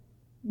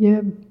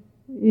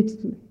 it's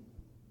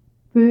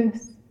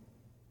birth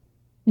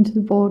into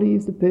the body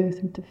is the birth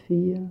into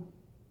fear,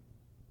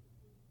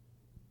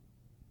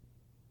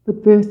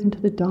 but birth into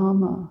the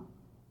Dharma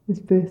is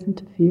birth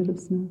into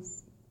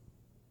fearlessness.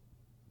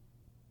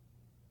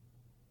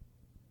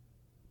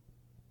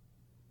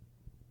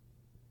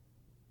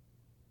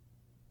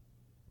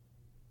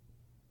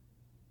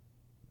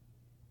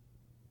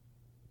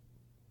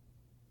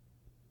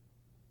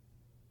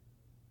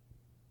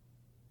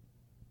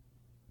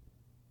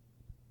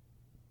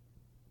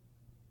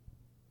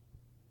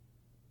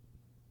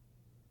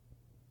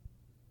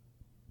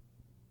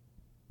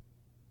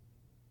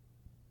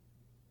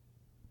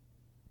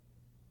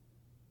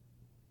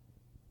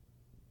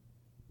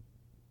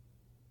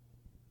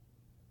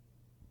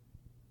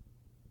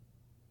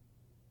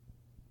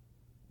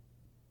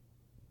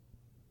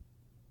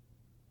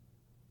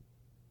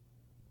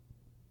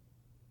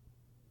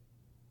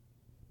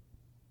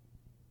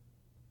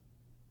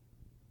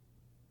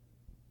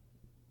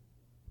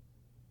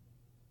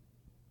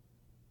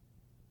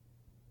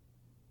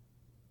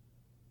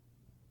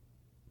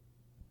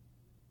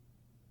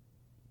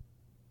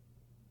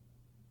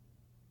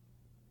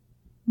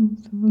 And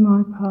so for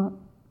my part,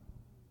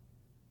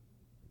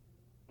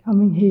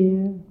 coming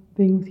here,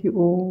 being with you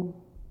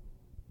all,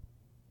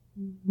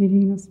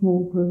 meeting in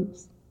small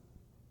groups,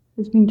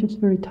 has been just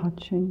very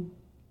touching.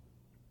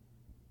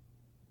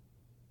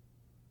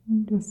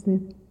 And just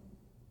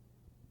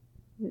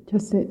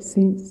that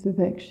sense of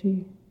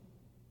actually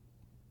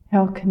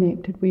how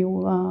connected we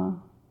all are,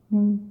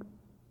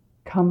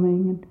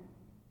 coming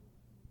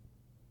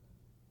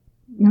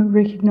and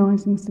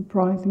recognising a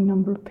surprising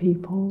number of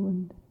people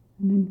and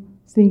then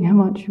seeing how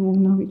much you all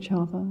know each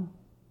other.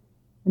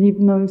 And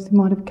even those who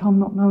might have come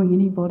not knowing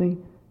anybody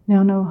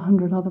now know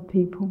 100 other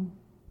people.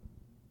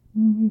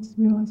 And you just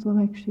realise, well,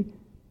 actually,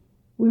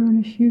 we're in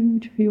a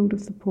huge field of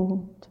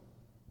support.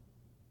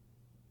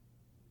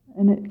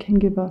 And it can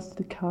give us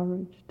the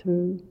courage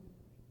to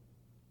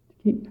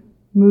keep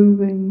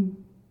moving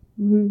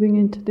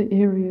into the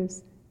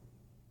areas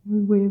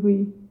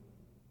where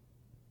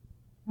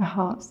our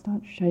hearts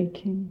start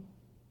shaking.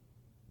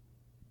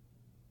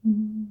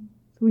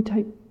 So we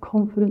take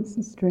confidence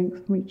and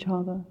strength from each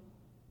other,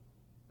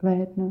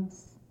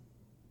 gladness,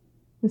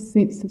 the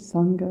sense of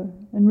Sangha,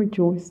 and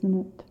rejoice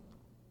in it.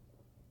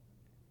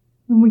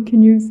 And we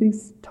can use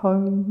these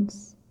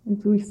tones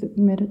as we sit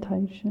in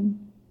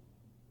meditation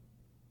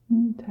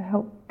to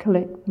help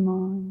collect the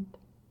mind.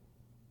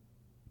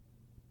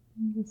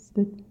 And just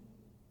that,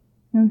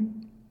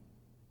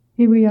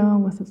 here we are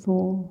with us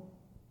all.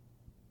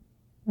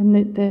 And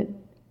let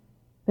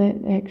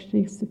that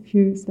actually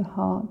suffuse the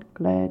heart,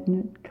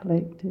 gladden it,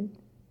 collect it.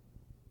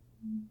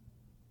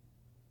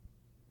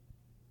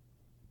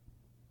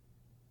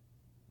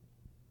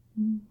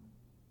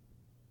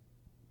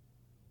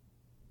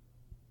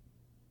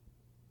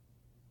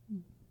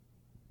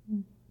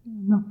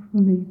 Enough for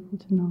me for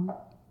tonight.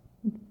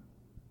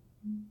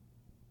 I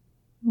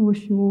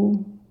wish you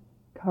all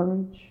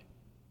courage.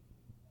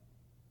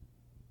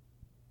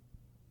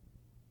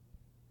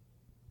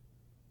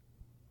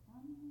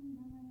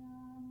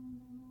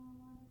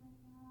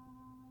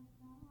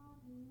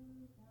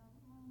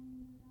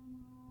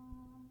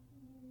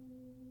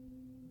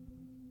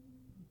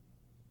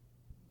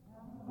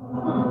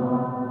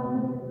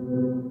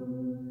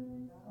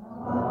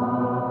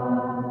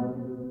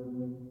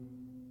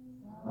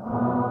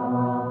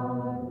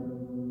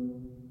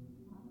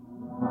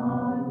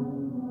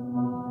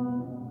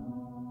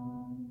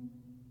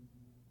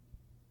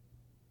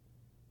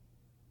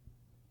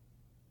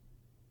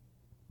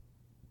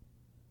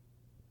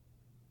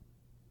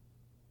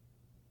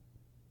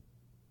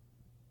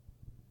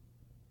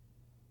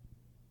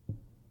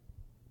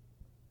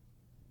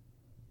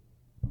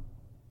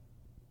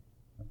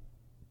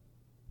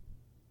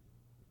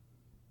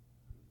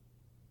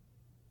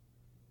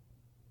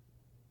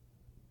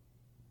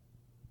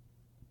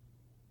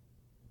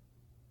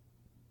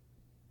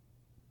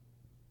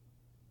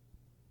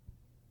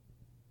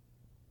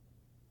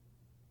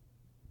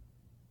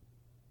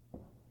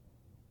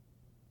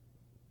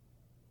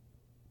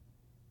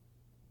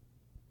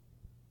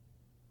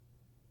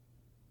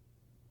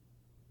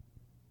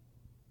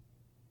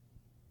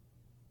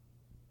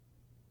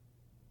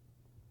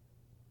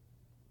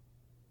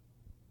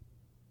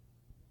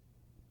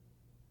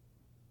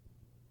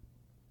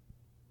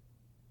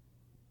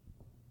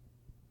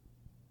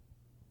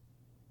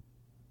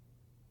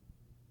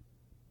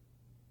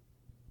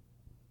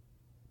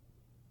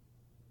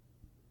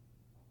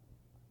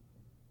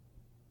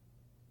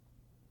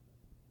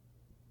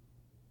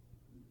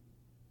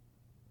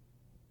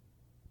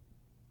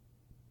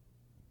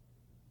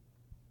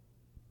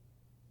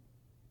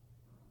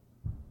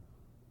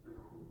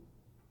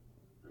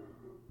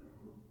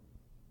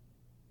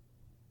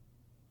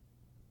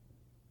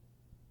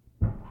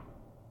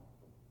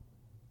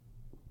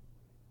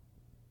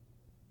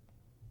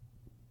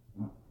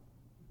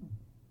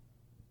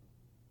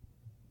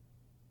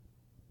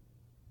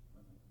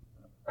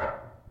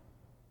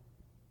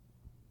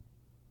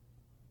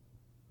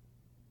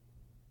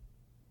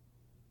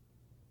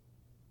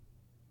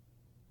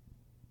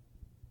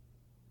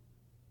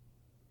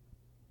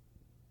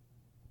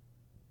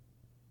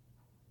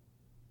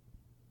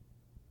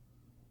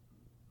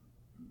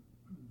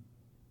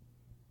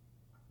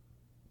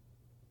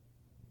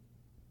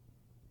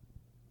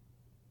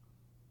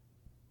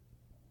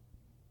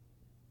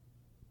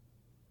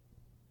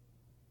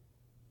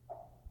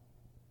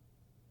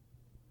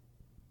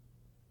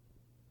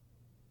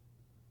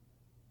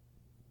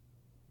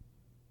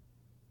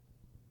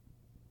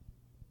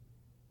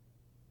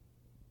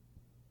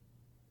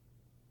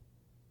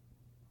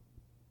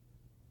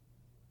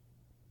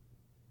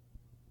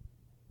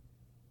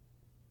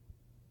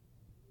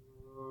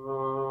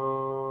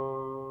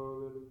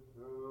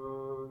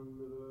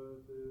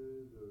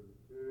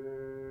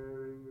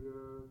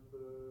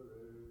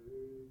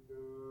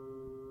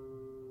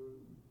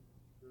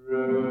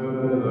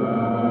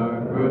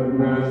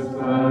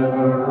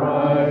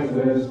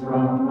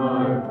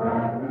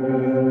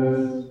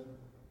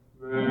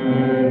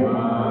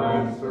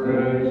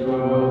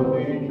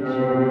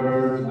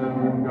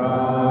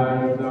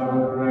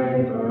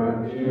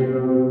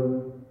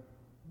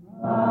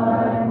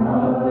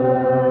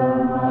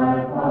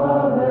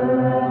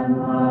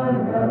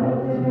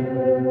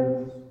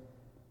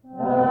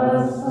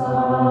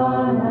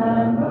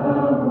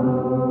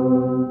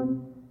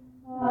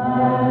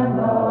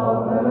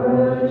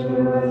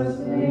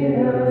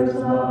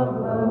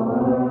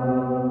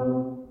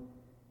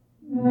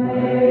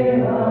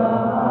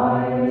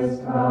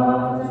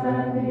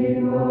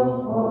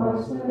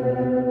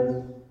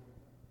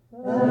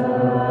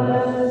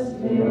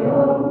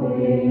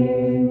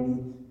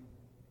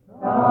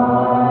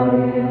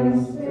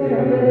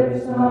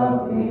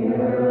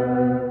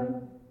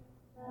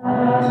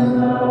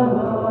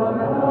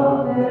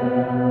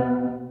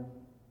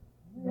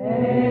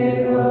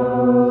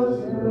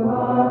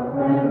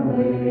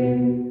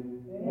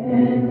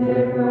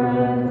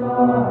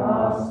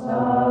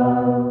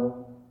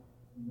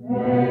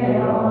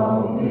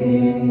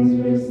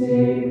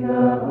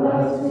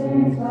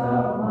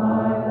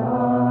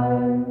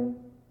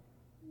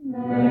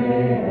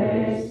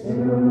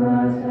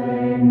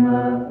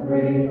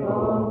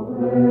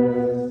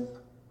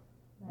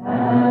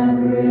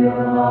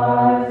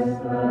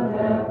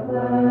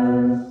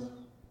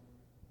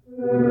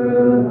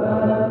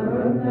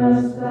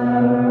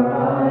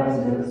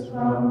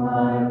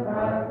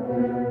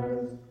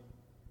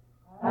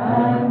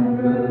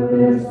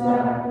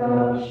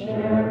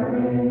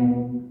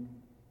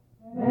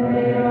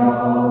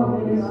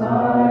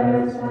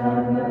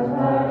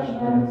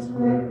 violence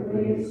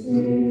quickly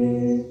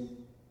cease,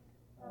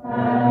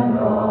 and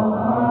all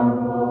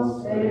harmful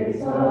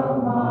states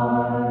of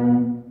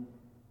mind,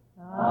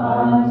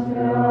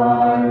 until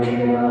I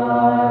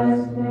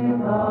realize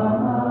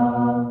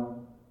Nirvana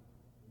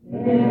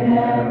in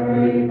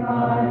every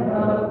kind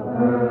of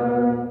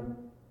birth.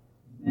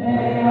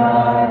 May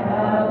I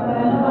have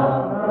an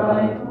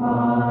upright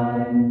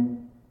mind,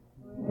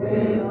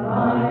 with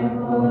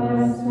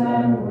mindfulness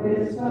and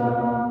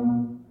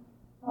wisdom,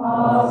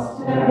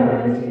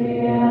 austerity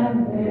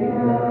and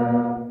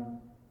vigor.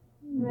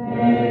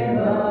 May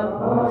the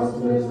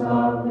forces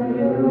of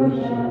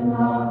delusion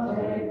not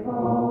take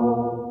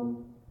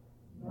hold,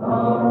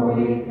 nor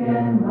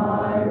weaken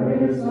my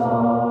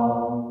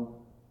resolve.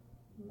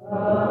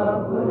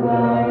 The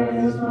Buddha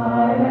is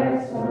my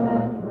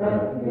excellent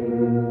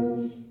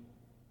refuge.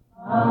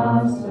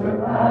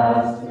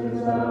 Unsurpassed is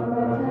the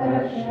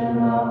protection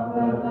of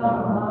the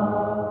Dhamma.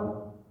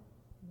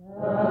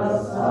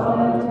 The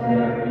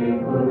solitary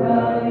Buddha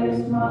is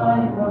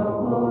my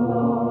noble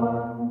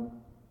Lord.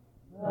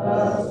 The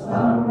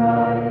Sangha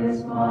is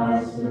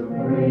my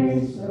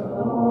supreme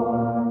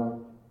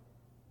support.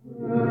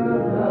 Through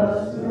the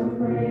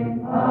supreme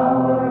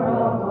power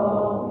of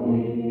all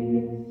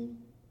these,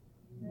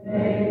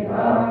 may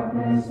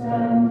darkness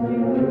and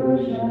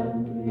delusion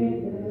be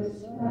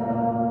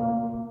dispelled.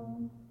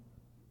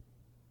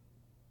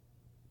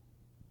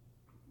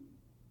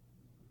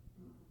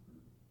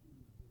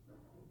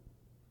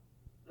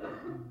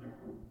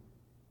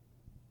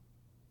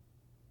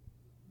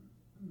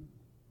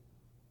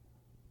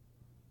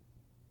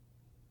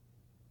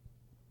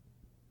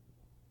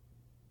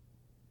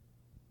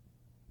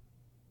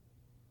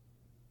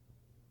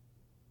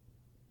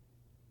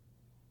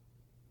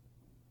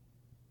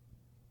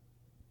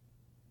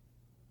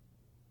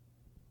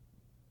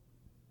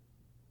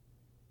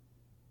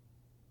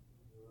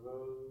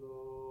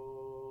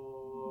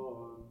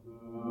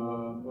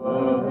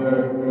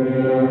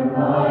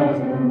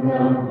 Enlightened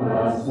and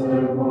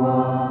blessed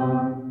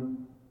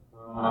one,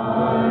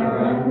 I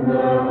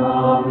render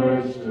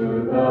homage to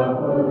the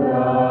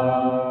Buddha,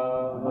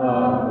 the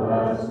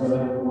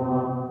blessed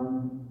one.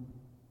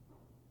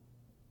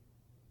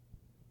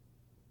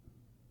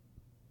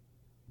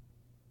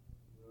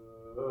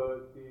 The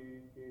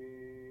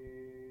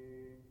teaching,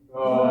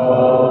 so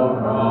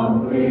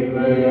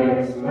completely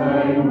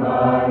explained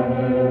by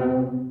him,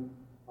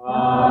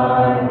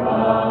 I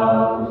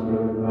bow to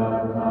the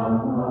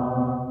Dhamma.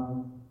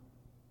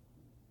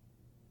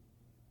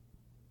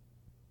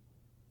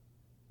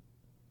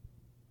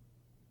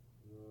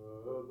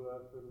 The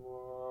Blessed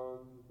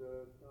One's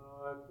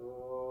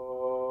disciples,